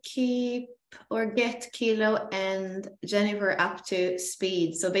want to get Kilo and Jennifer up to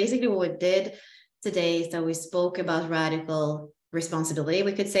speed. So basically what we did today is that we spoke about radical responsibility.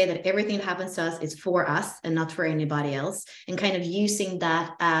 We could say that everything that happens to us is for us and not for anybody else, and kind of using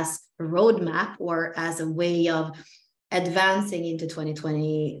that as a roadmap or as a way of advancing into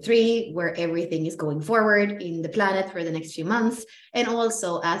 2023, where everything is going forward in the planet for the next few months. And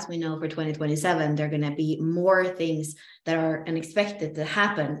also, as we know, for 2027, there are going to be more things that are unexpected to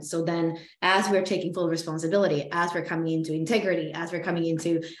happen. So then, as we're taking full responsibility, as we're coming into integrity, as we're coming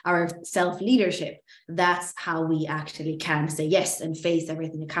into our self-leadership, that's how we actually can say yes and face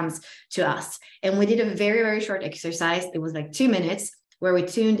everything that comes to us. And we did a very, very short exercise. It was like 2 minutes where we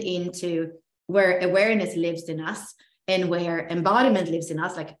tuned into where awareness lives in us and where embodiment lives in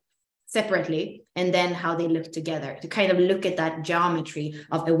us, like separately, and then how they look together, to kind of look at that geometry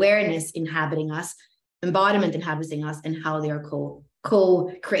of awareness inhabiting us, embodiment inhabiting us, and how they are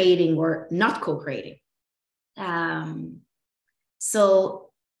co-creating or not co-creating.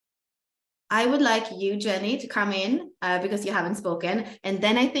 So I would like you, Jenny, to come in because you haven't spoken. And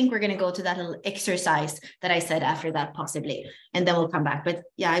then I think we're going to go to that little exercise that I said after that, possibly. And then we'll come back. But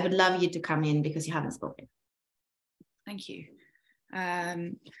yeah, I would love you to come in because you haven't spoken. Thank you.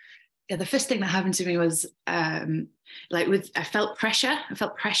 Yeah, the first thing that happened to me was I felt pressure. I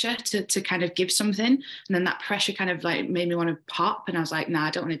felt pressure to kind of give something, and then that pressure kind of like made me want to pop. And I was like, nah, I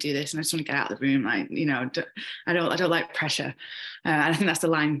don't want to do this, and I just want to get out of the room. Like, you know, I don't like pressure. And I think that's the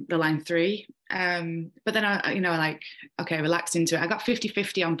line 3. But then I, you know, like, okay, relaxed into it. I got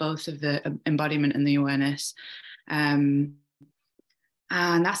 50-50 on both of the embodiment and the awareness. And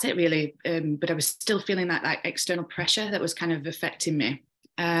that's it really. But I was still feeling that like external pressure that was kind of affecting me.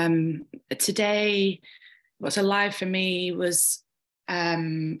 Today, what's alive for me was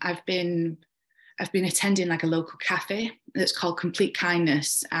I've been attending like a local cafe that's called Complete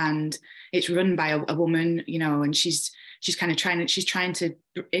Kindness, and it's run by a woman, you know, and she's kind of trying to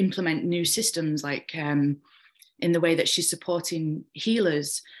implement new systems, like in the way that she's supporting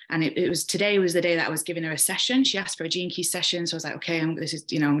healers. And today was the day that I was giving her a session. She asked for a Gene Key session, so I was like, okay, I'm going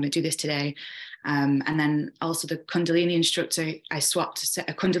to do this today. And then also the Kundalini instructor, I swapped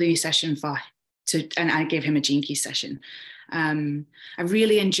a Kundalini session and I gave him a Gene Key session. I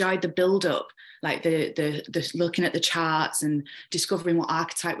really enjoyed the build up, like the looking at the charts and discovering what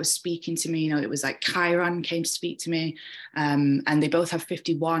archetype was speaking to me. You know, it was like Chiron came to speak to me, and they both have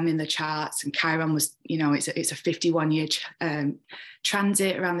 51 in the charts. And Chiron was, you know, it's a 51-year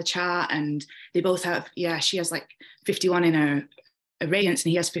transit around the chart, and they both have, she has like 51 in her radiance, and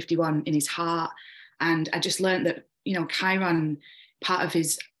he has 51 in his heart. And I just learned that, you know, Chiron, part of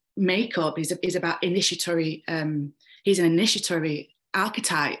his makeup is about initiatory. He's an initiatory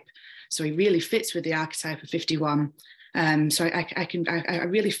archetype, so he really fits with the archetype of 51. So I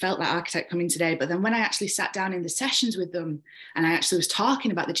really felt that archetype coming today. But then when I actually sat down in the sessions with them and I actually was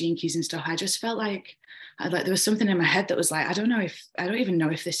talking about the Gene Keys and stuff, I just felt like, like there was something in my head that was like, I don't even know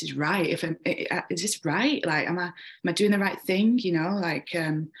if this is right. Is this right? Like, am I doing the right thing? You know, like,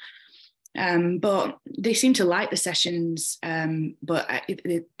 but they seem to like the sessions. But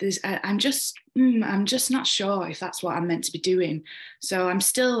I'm just not sure if that's what I'm meant to be doing. So I'm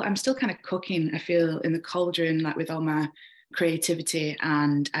still kind of cooking, I feel, in the cauldron, like with all my creativity,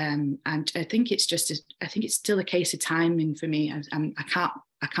 and I think it's still a case of timing for me.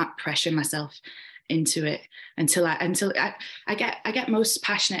 I can't pressure myself into it until I get most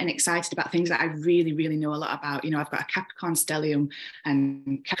passionate and excited about things that I really, really know a lot about. You know, I've got a Capricorn stellium,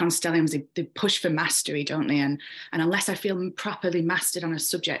 and Capricorn stelliums, they push for mastery, don't they? And unless I feel properly mastered on a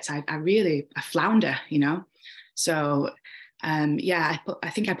subject, I flounder, you know. So I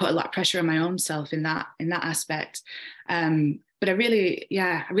think I put a lot of pressure on my own self in that aspect. But I really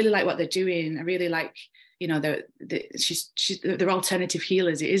like what they're doing. I really like, you know, they're alternative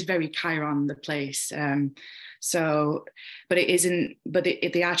healers. It is very Chiron, the place. But it isn't. But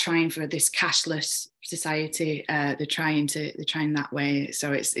they are trying for this cashless society. They're trying that way.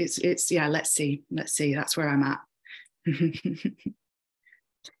 So it's yeah. Let's see. That's where I'm at.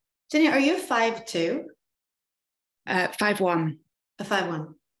 Jenny, are you 5'2"? 5'1". A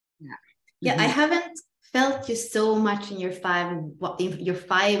 5'1". Yeah. Yeah, Mm-hmm. I haven't felt you so much in your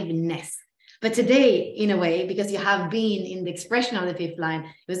fiveness. But today, in a way, because you have been in the expression of the fifth line,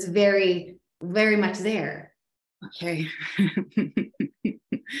 it was very, very much there. Okay.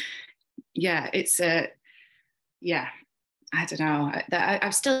 Yeah, it's yeah. I don't know.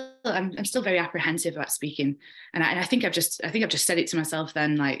 I'm still very apprehensive about speaking, and I think I've just said it to myself.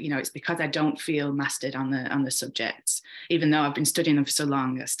 Then, like, you know, it's because I don't feel mastered on the subjects, even though I've been studying them for so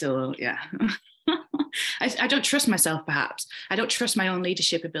long. I still, yeah. I don't trust myself. Perhaps I don't trust my own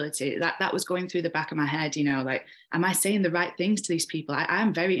leadership ability. That was going through the back of my head. You know, like, am I saying the right things to these people? I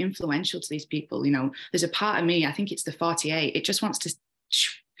am very influential to these people. You know, there's a part of me. I think it's the 48. It just wants to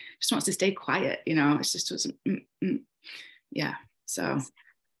stay quiet. You know, it's just doesn't. Yeah, so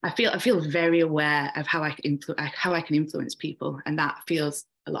I feel very aware of how I can influence people, and that feels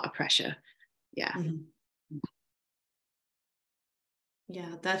a lot of pressure. Yeah. Mm-hmm. Yeah,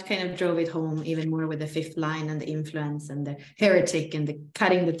 that kind of drove it home even more with the fifth line and the influence and the heretic and the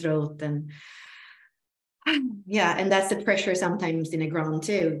cutting the throat, and yeah, and that's the pressure sometimes in a ground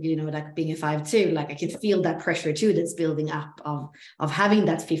too, you know, like being a 5'2", like I can feel that pressure too that's building up of having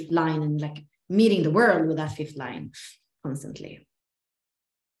that fifth line and like meeting the world with that fifth line constantly.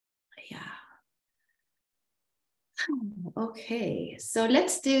 Yeah. Okay, so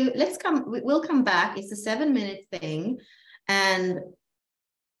we'll come back. It's a 7-minute thing, and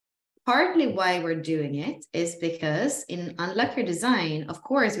partly why we're doing it is because in Unlock Your Design, of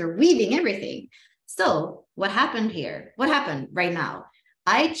course, we're weaving everything. So what happened here? What happened right now?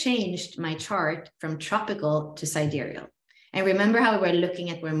 I changed my chart from tropical to sidereal. And remember how we were looking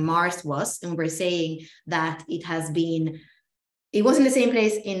at where Mars was, and we're saying that it was in the same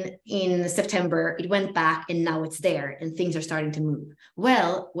place in September, it went back, and now it's there, and things are starting to move.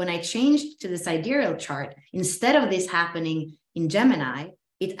 Well, when I changed to the sidereal chart, instead of this happening in Gemini,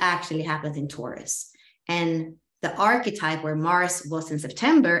 it actually happens in Taurus. And the archetype where Mars was in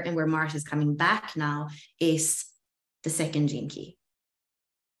September and where Mars is coming back now is the second gene key,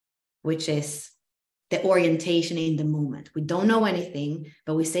 which is the orientation in the moment. We don't know anything,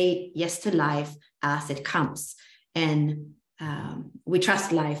 but we say yes to life as it comes. And we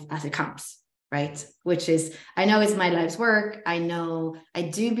trust life as it comes, right? Which is, I know it's my life's work. I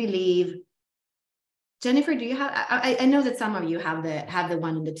do believe, Jennifer, do you have, I know that some of you have the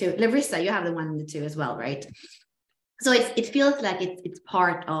 1 and the 2. Larissa, you have the 1 and the 2 as well, right? So it feels like it's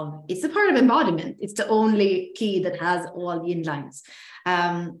part of embodiment. It's the only key that has all the inlines.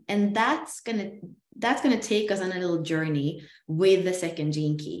 And that's gonna take us on a little journey with the second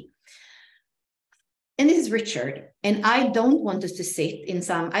gene key. And this is Richard, and I don't want us to sit in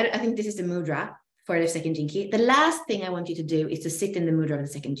I think this is the mudra for the second gene key. The last thing I want you to do is to sit in the mudra of the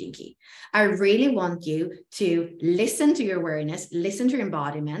second gene key. I really want you to listen to your awareness, listen to your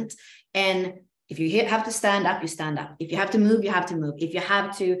embodiment. And if you have to stand up, you stand up. If you have to move, you have to move. If you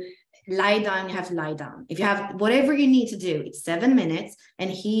have to lie down, you have to lie down. If you have whatever you need to do, it's 7 minutes, and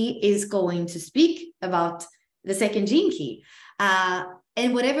he is going to speak about the second gene key.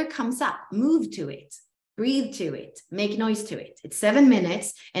 And whatever comes up, move to it. Breathe to it, make noise to it. It's 7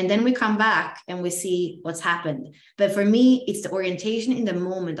 minutes, and then we come back and we see what's happened. But for me, it's the orientation in the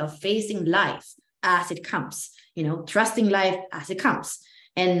moment of facing life as it comes, you know, trusting life as it comes.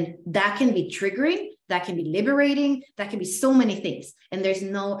 And that can be triggering, that can be liberating, that can be so many things. And there's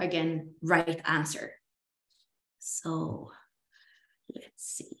no, again, right answer. So let's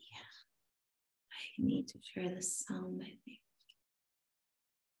see. I need to share the sound, I think.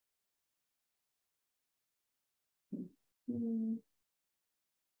 Mm-hmm.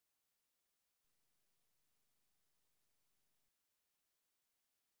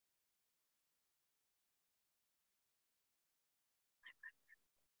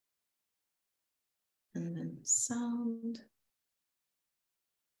 And then sound.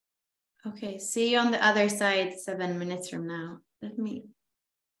 Okay, see you on the other side 7 minutes from now. Let me,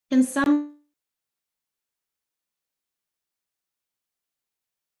 can some,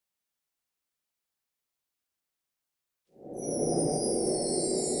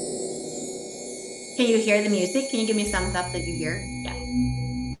 can you hear the music? Can you give me a thumbs up that you hear? Yeah.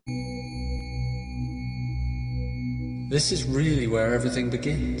 This is really where everything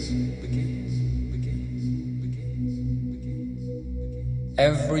begins.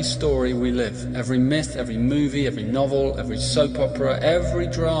 Every story we live, every myth, every movie, every novel, every soap opera, every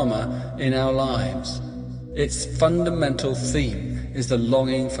drama in our lives, its fundamental theme is the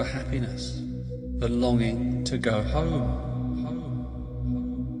longing for happiness, the longing to go home.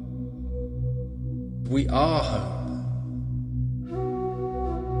 We are home.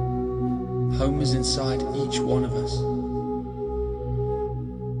 Home is inside each one of us.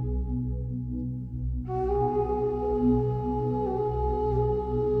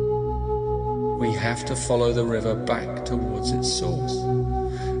 We have to follow the river back towards its source.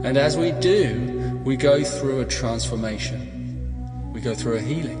 And as we do, we go through a transformation. We go through a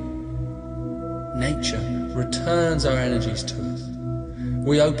healing. Nature returns our energies to us.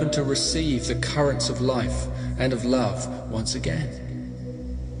 We open to receive the currents of life and of love once again.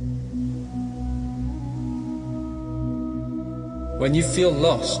 When you feel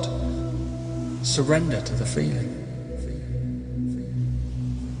lost, surrender to the feeling.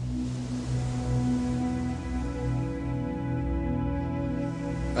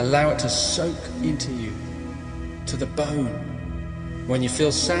 Allow it to soak into you, to the bone. When you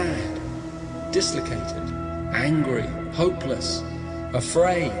feel sad, dislocated, angry, hopeless,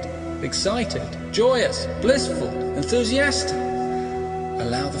 afraid, excited, joyous, blissful, enthusiastic,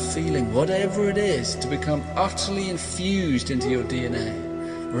 allow the feeling, whatever it is, to become utterly infused into your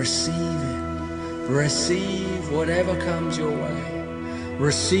DNA. Receive it. Receive whatever comes your way.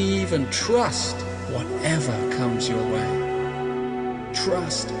 Receive and trust whatever comes your way.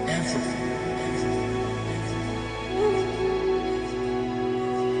 Trust everything.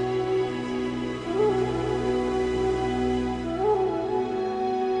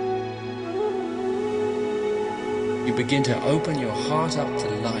 You begin to open your heart up to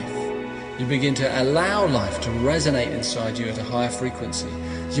life. You begin to allow life to resonate inside you at a higher frequency.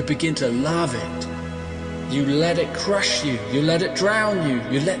 You begin to love it. You let it crush you. You let it drown you.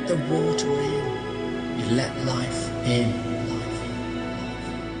 You let the water in. You let life in.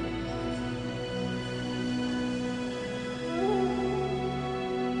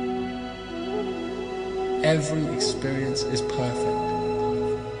 Every experience is perfect.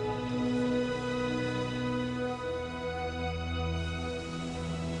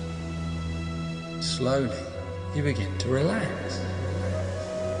 Slowly, you begin to relax.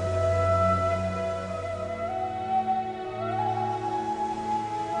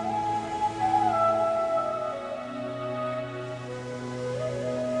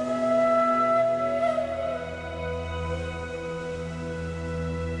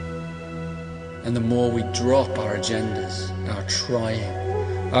 And the more we drop our agendas, our trying,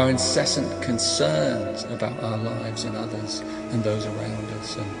 our incessant concerns about our lives and others and those around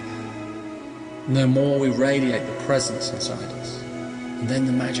us, and the more we radiate the presence inside us, and then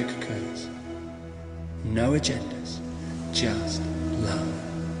the magic occurs. No agendas, just love.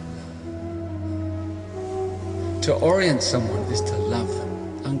 To orient someone is to love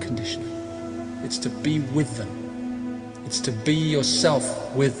them unconditionally. It's to be with them. It's to be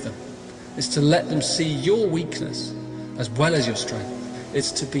yourself with them. It's to let them see your weakness as well as your strength.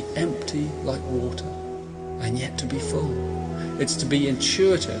 It's to be empty like water and yet to be full. It's to be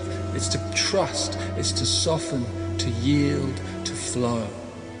intuitive. It's to trust. It's to soften, to yield, to flow.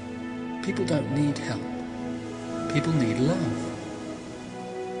 People don't need help. People need love.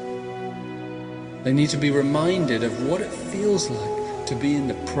 They need to be reminded of what it feels like to be in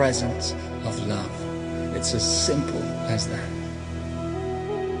the presence of love. It's as simple as that.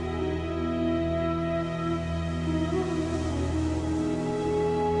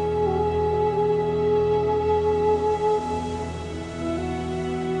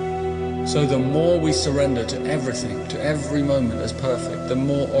 So the more we surrender to everything, to every moment as perfect, the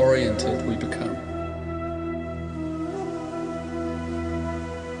more oriented we become.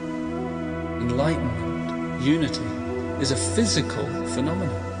 Enlightenment, unity, is a physical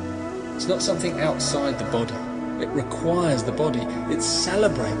phenomenon. It's not something outside the body. It requires the body. It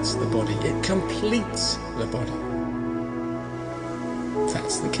celebrates the body. It completes the body.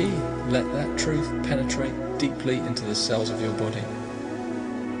 That's the key. Let that truth penetrate deeply into the cells of your body.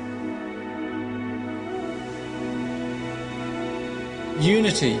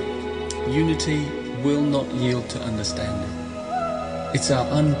 Unity will not yield to understanding. It's our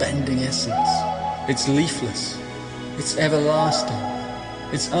unbending essence. It's leafless. It's everlasting.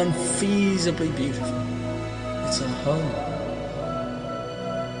 It's unfeasibly beautiful. It's our home.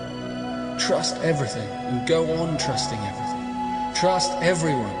 Trust everything and go on trusting everything. Trust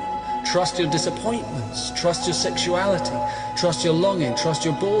everyone. Trust your disappointments. Trust your sexuality. Trust your longing. Trust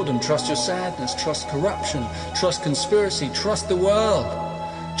your boredom. Trust your sadness. Trust corruption. Trust conspiracy. Trust the world.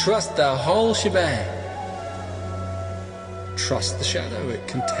 Trust the whole shebang. Trust the shadow. It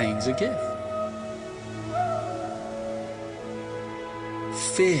contains a gift.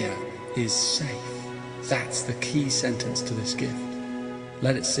 Fear is safe. That's the key sentence to this gift.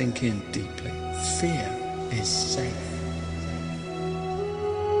 Let it sink in deeply. Fear is safe.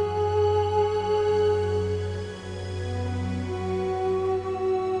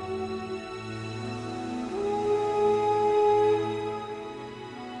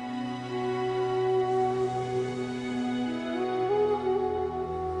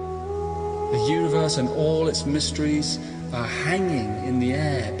 The universe and all its mysteries are hanging in the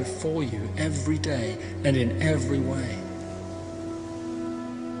air before you every day and in every way.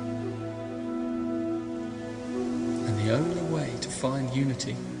 And the only way to find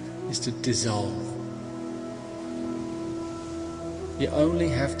unity is to dissolve. You only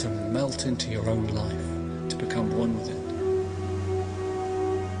have to melt into your own life to become one with it.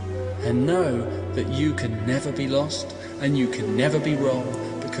 And know that you can never be lost and you can never be wrong,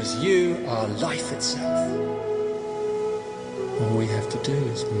 because you are life itself. All we have to do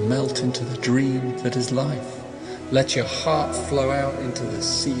is melt into the dream that is life. Let your heart flow out into the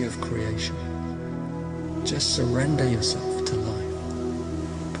sea of creation. Just surrender yourself to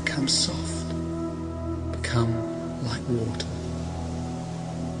life. Become soft. Become like water.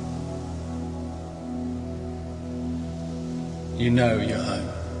 You know you're home.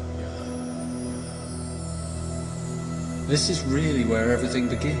 This is really where everything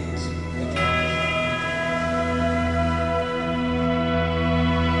begins.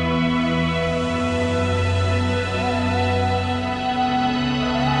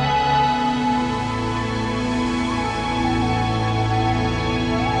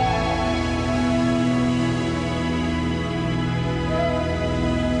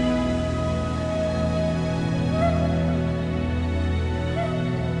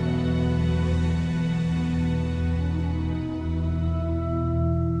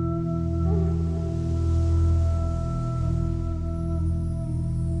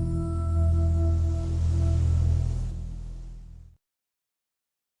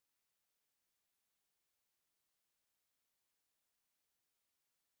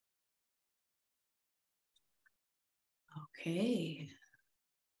 Okay.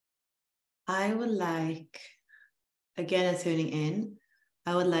 I would like, again, tuning in,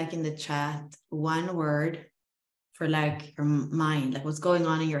 I would like in the chat one word for like your mind, like what's going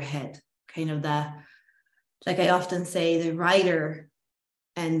on in your head, kind of that, like I often say, the rider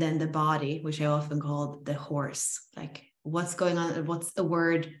and then the body, which I often call the horse. Like what's going on, what's the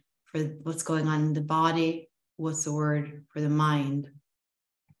word for what's going on in the body, what's the word for the mind,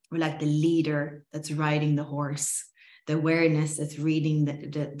 or like the leader that's riding the horse, the awareness that's reading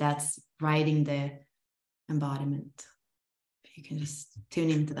that's riding the embodiment. If you can just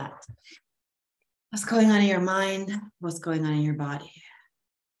tune into that. What's going on in your mind? What's going on in your body?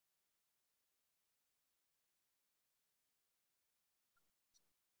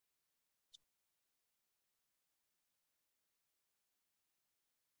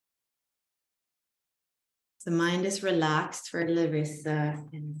 The mind is relaxed for Larissa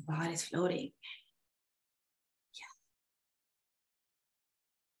and the body is floating.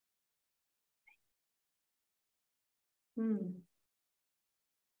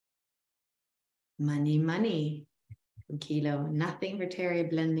 Money, money from Kilo. Nothing for Terry,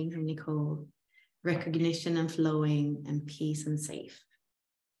 blending from Nicole. Recognition and flowing, and peace and safe.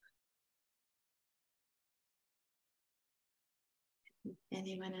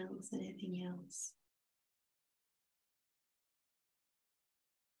 Anyone else? Anything else?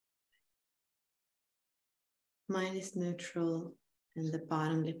 Mind is neutral and the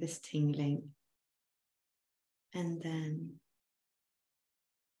bottom lip is tingling. And then,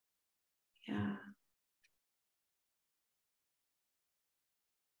 yeah.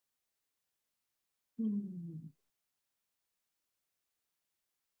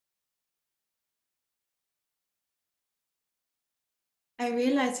 I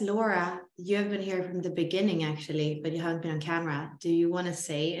realized, Laura, you have been here from the beginning, actually, but you haven't been on camera. Do you want to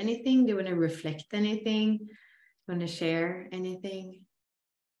say anything? Do you want to reflect anything? Do you want to share anything?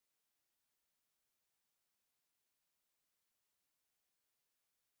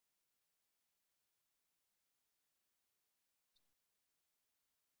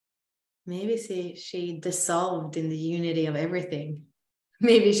 Maybe she dissolved in the unity of everything.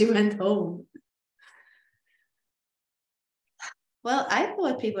 Maybe she went home. Well, I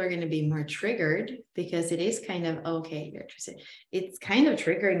thought people are going to be more triggered because it is kind of, okay, you're interested. It's kind of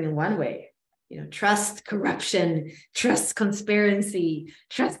triggering in one way, you know, trust corruption, trust conspiracy,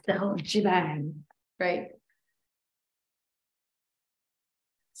 trust the whole shebang, right?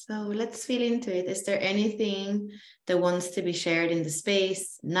 So let's feel into it. Is there anything that wants to be shared in the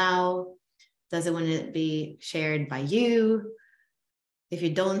space now? Does it want to be shared by you? If you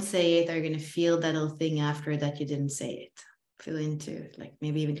don't say it, are you going to feel that little thing after that you didn't say it? Feel into it, like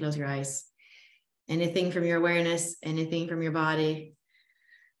maybe even close your eyes. Anything from your awareness, anything from your body,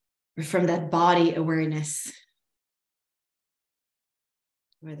 or from that body awareness,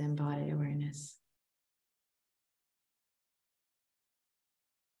 or then body awareness.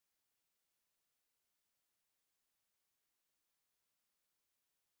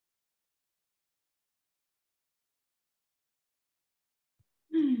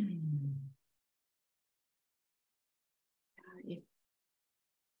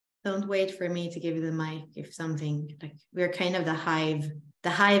 Don't wait for me to give you the mic if something, like we're kind of the hive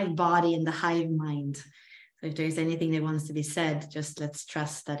body and the hive mind. So if there's anything that wants to be said, just let's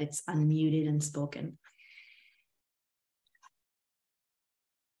trust that it's unmuted and spoken.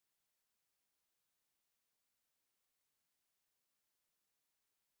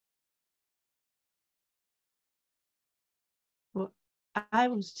 Well, I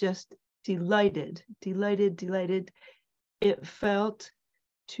was just delighted. It felt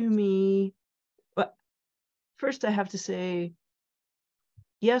to me, but first I have to say,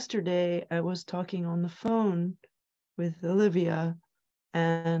 yesterday I was talking on the phone with Olivia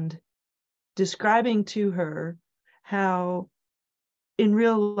and describing to her how in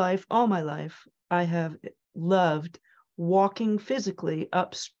real life, all my life, I have loved walking physically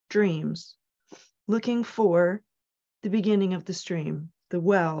up streams, looking for the beginning of the stream, the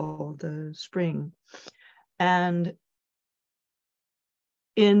well, the spring. And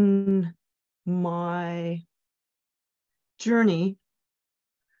in my journey,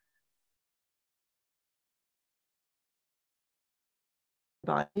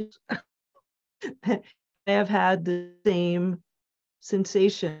 bodies, I have had the same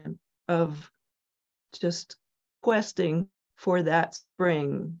sensation of just questing for that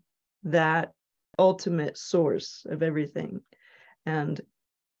spring, that ultimate source of everything. And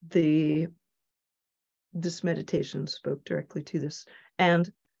this meditation spoke directly to this.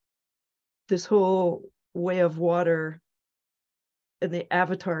 And this whole way of water and the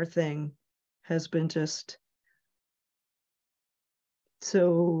avatar thing has been just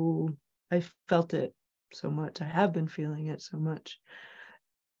so, I felt it so much. I have been feeling it so much.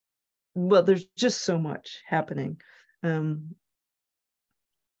 Well, there's just so much happening. And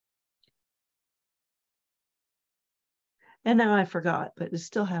now I forgot, but it's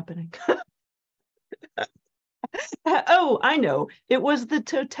still happening. Oh, I know. It was the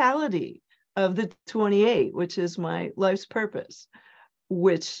totality of the 28, which is my life's purpose,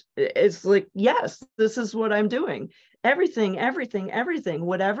 which is like, yes, this is what I'm doing. Everything,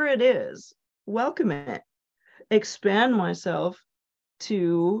 whatever it is, welcome it. Expand myself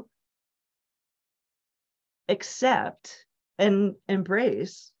to accept and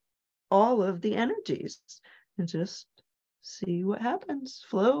embrace all of the energies and just see what happens,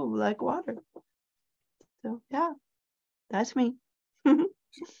 flow like water. So yeah, that's me.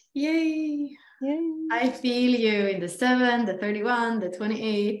 Yay. Yay. I feel you in the 7, the 31, the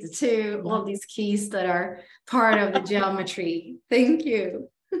 28, the 2, all these keys that are part of the geometry. Thank you.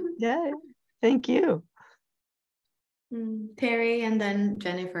 Yeah, thank you. Terry and then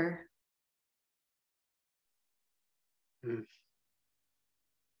Jennifer.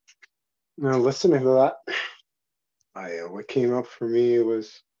 Now, listening to that, what came up for me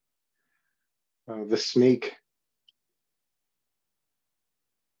was the snake.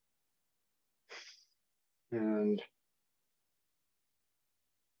 And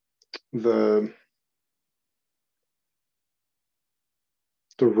the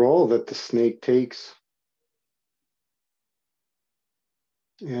role that the snake takes.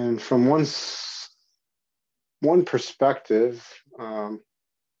 And from one perspective,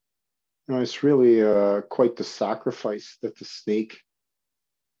 it's really quite the sacrifice that the snake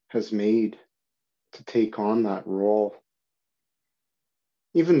has made to take on that role.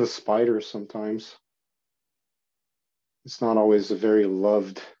 even the spider sometimes. It's not always a very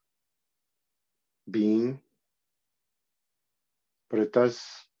loved being, but it does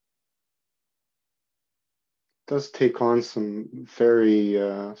take on some very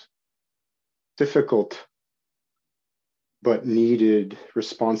difficult but needed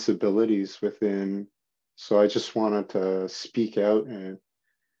responsibilities within. So I just wanted to speak out and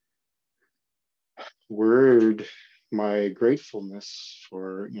word my gratefulness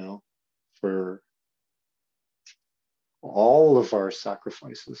for, for all of our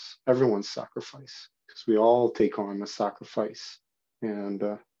sacrifices, everyone's sacrifice, because we all take on a sacrifice.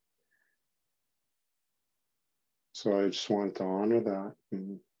 And so I just wanted to honor that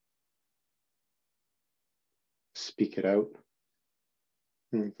and speak it out.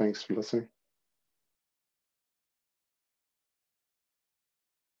 And thanks for listening.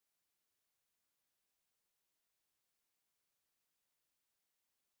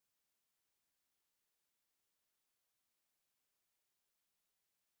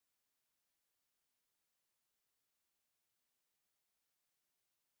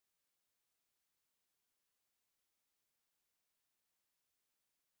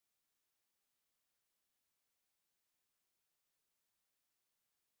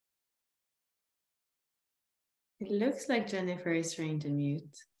 It looks like Jennifer is trying to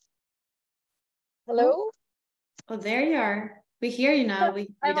mute. Hello? Oh, there you are. We hear you now.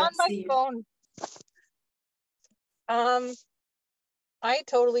 We I'm don't on my see you. phone. I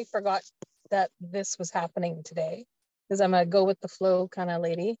totally forgot that this was happening today because I'm a go with the flow kind of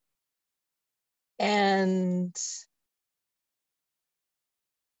lady. And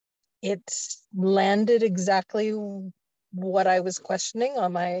it landed exactly what I was questioning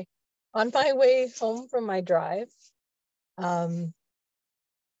on my way home from my drive. And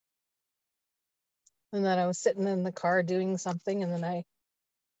then I was sitting in the car doing something, and then I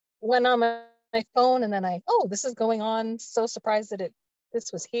went on my phone, and then oh, this is going on. So surprised that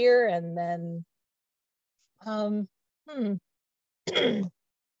this was here. And then the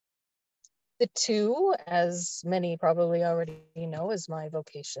two, as many probably already know, is my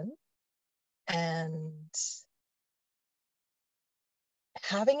vocation. And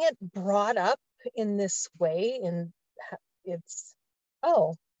having it brought up in this way, and it's,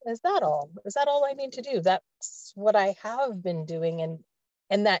 oh, is that all? Is that all I need to do? That's what I have been doing.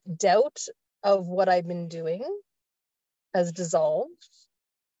 And that doubt of what I've been doing has dissolved.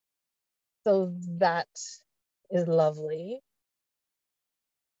 So that is lovely.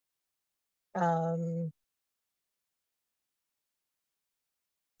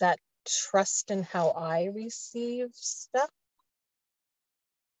 That trust in how I receive stuff,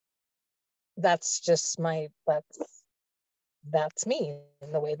 that's just that's me.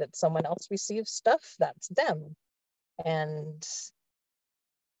 In the way that someone else receives stuff, that's them. And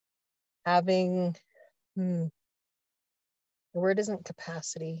having, the word isn't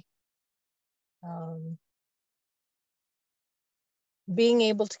capacity, being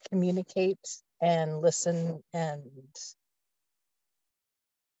able to communicate and listen, and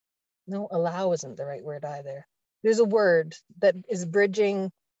no, allow isn't the right word either. There's a word that is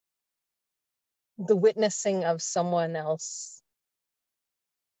bridging the witnessing of someone else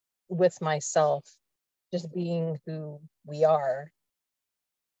with myself, just being who we are,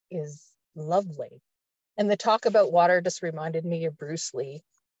 is lovely. And the talk about water just reminded me of Bruce Lee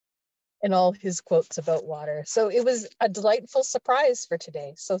and all his quotes about water. So it was a delightful surprise for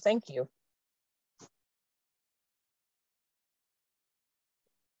today. So thank you.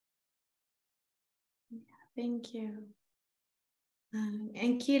 Thank you.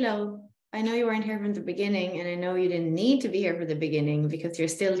 And Kilo, I know you weren't here from the beginning, and I know you didn't need to be here for the beginning because you're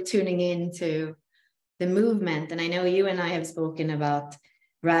still tuning into the movement. And I know you and I have spoken about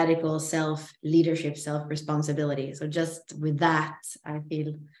radical self-leadership, self-responsibility. So just with that, I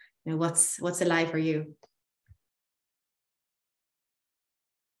feel, what's alive for you?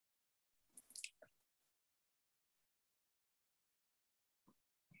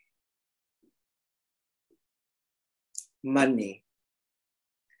 Money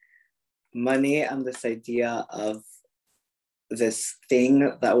and this idea of this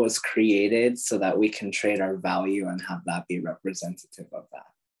thing that was created so that we can trade our value and have that be representative of that.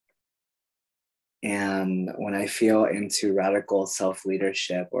 And when I feel into radical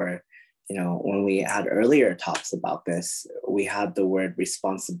self-leadership, or when we had earlier talks about this, we had the word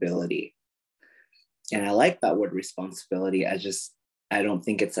responsibility. And I like that word responsibility. I don't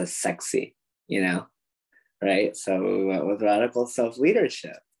think it's as sexy, right? So with radical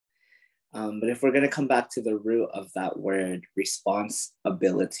self-leadership, But if we're going to come back to the root of that word,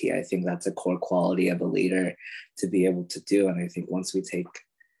 responsibility, I think that's a core quality of a leader to be able to do. And I think once we take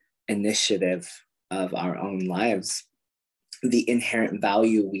initiative of our own lives, the inherent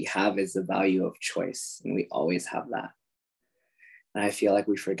value we have is the value of choice. And we always have that. And I feel like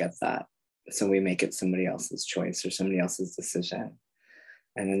we forget that. So we make it somebody else's choice or somebody else's decision.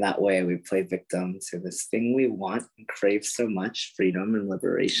 And in that way, we play victim to this thing we want and crave so much, freedom and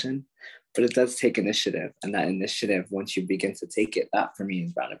liberation. But it does take initiative. And that initiative, once you begin to take it, that for me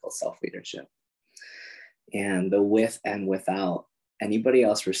is radical self-leadership. And the with and without anybody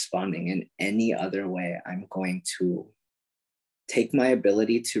else responding in any other way, I'm going to take my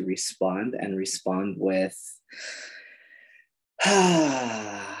ability to respond and respond with,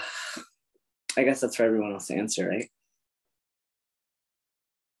 I guess that's for everyone else to answer, right?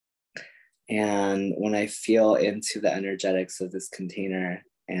 And when I feel into the energetics of this container,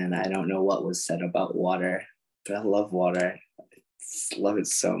 and I don't know what was said about water, but I love water. I love it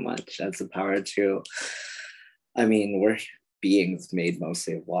so much. That's the power to, I mean, we're beings made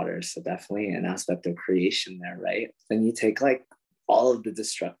mostly of water. So definitely an aspect of creation there, right? Then you take like all of the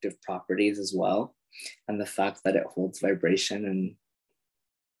destructive properties as well, and the fact that it holds vibration. And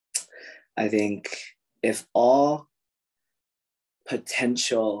I think if all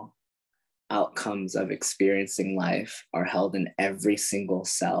potential outcomes of experiencing life are held in every single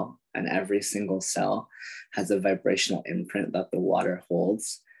cell, and every single cell has a vibrational imprint that the water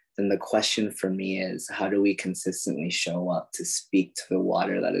holds, then the question for me is, how do we consistently show up to speak to the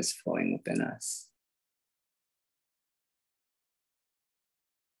water that is flowing within us?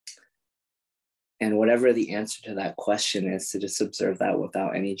 And whatever the answer to that question is, to just observe that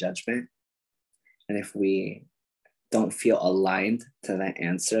without any judgment. And if we don't feel aligned to that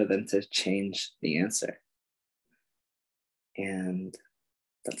answer, then to change the answer. And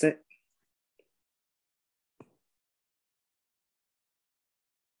that's it.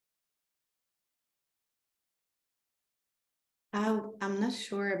 I'm not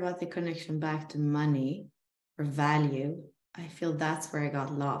sure about the connection back to money or value. I feel that's where I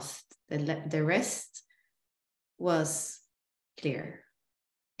got lost. The rest was clear.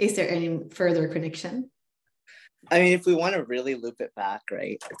 Is there any further connection? I mean, if we want to really loop it back,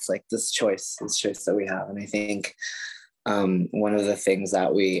 right, it's like this choice that we have. And I think one of the things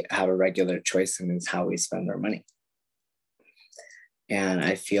that we have a regular choice in is how we spend our money. And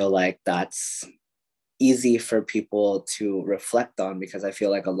I feel like that's easy for people to reflect on, because I feel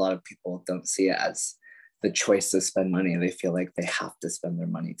like a lot of people don't see it as the choice to spend money. They feel like they have to spend their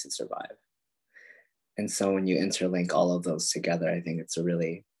money to survive. And so when you interlink all of those together, I think it's a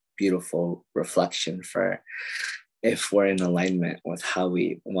really beautiful reflection for if we're in alignment with how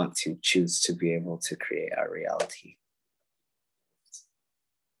we want to choose to be able to create our reality.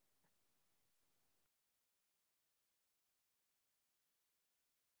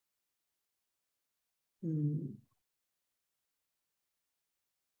 Hmm.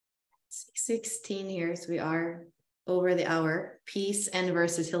 16 years, we are over the hour. Peace and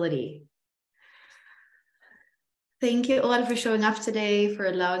versatility. Thank you all for showing up today, for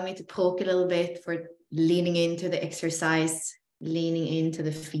allowing me to poke a little bit, for leaning into the exercise, leaning into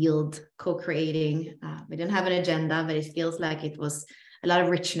the field, co-creating. We don't have an agenda, but it feels like it was a lot of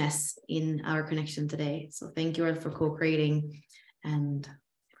richness in our connection today. So thank you all for co-creating and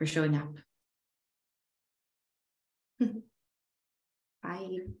for showing up.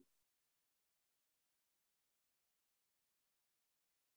 Bye.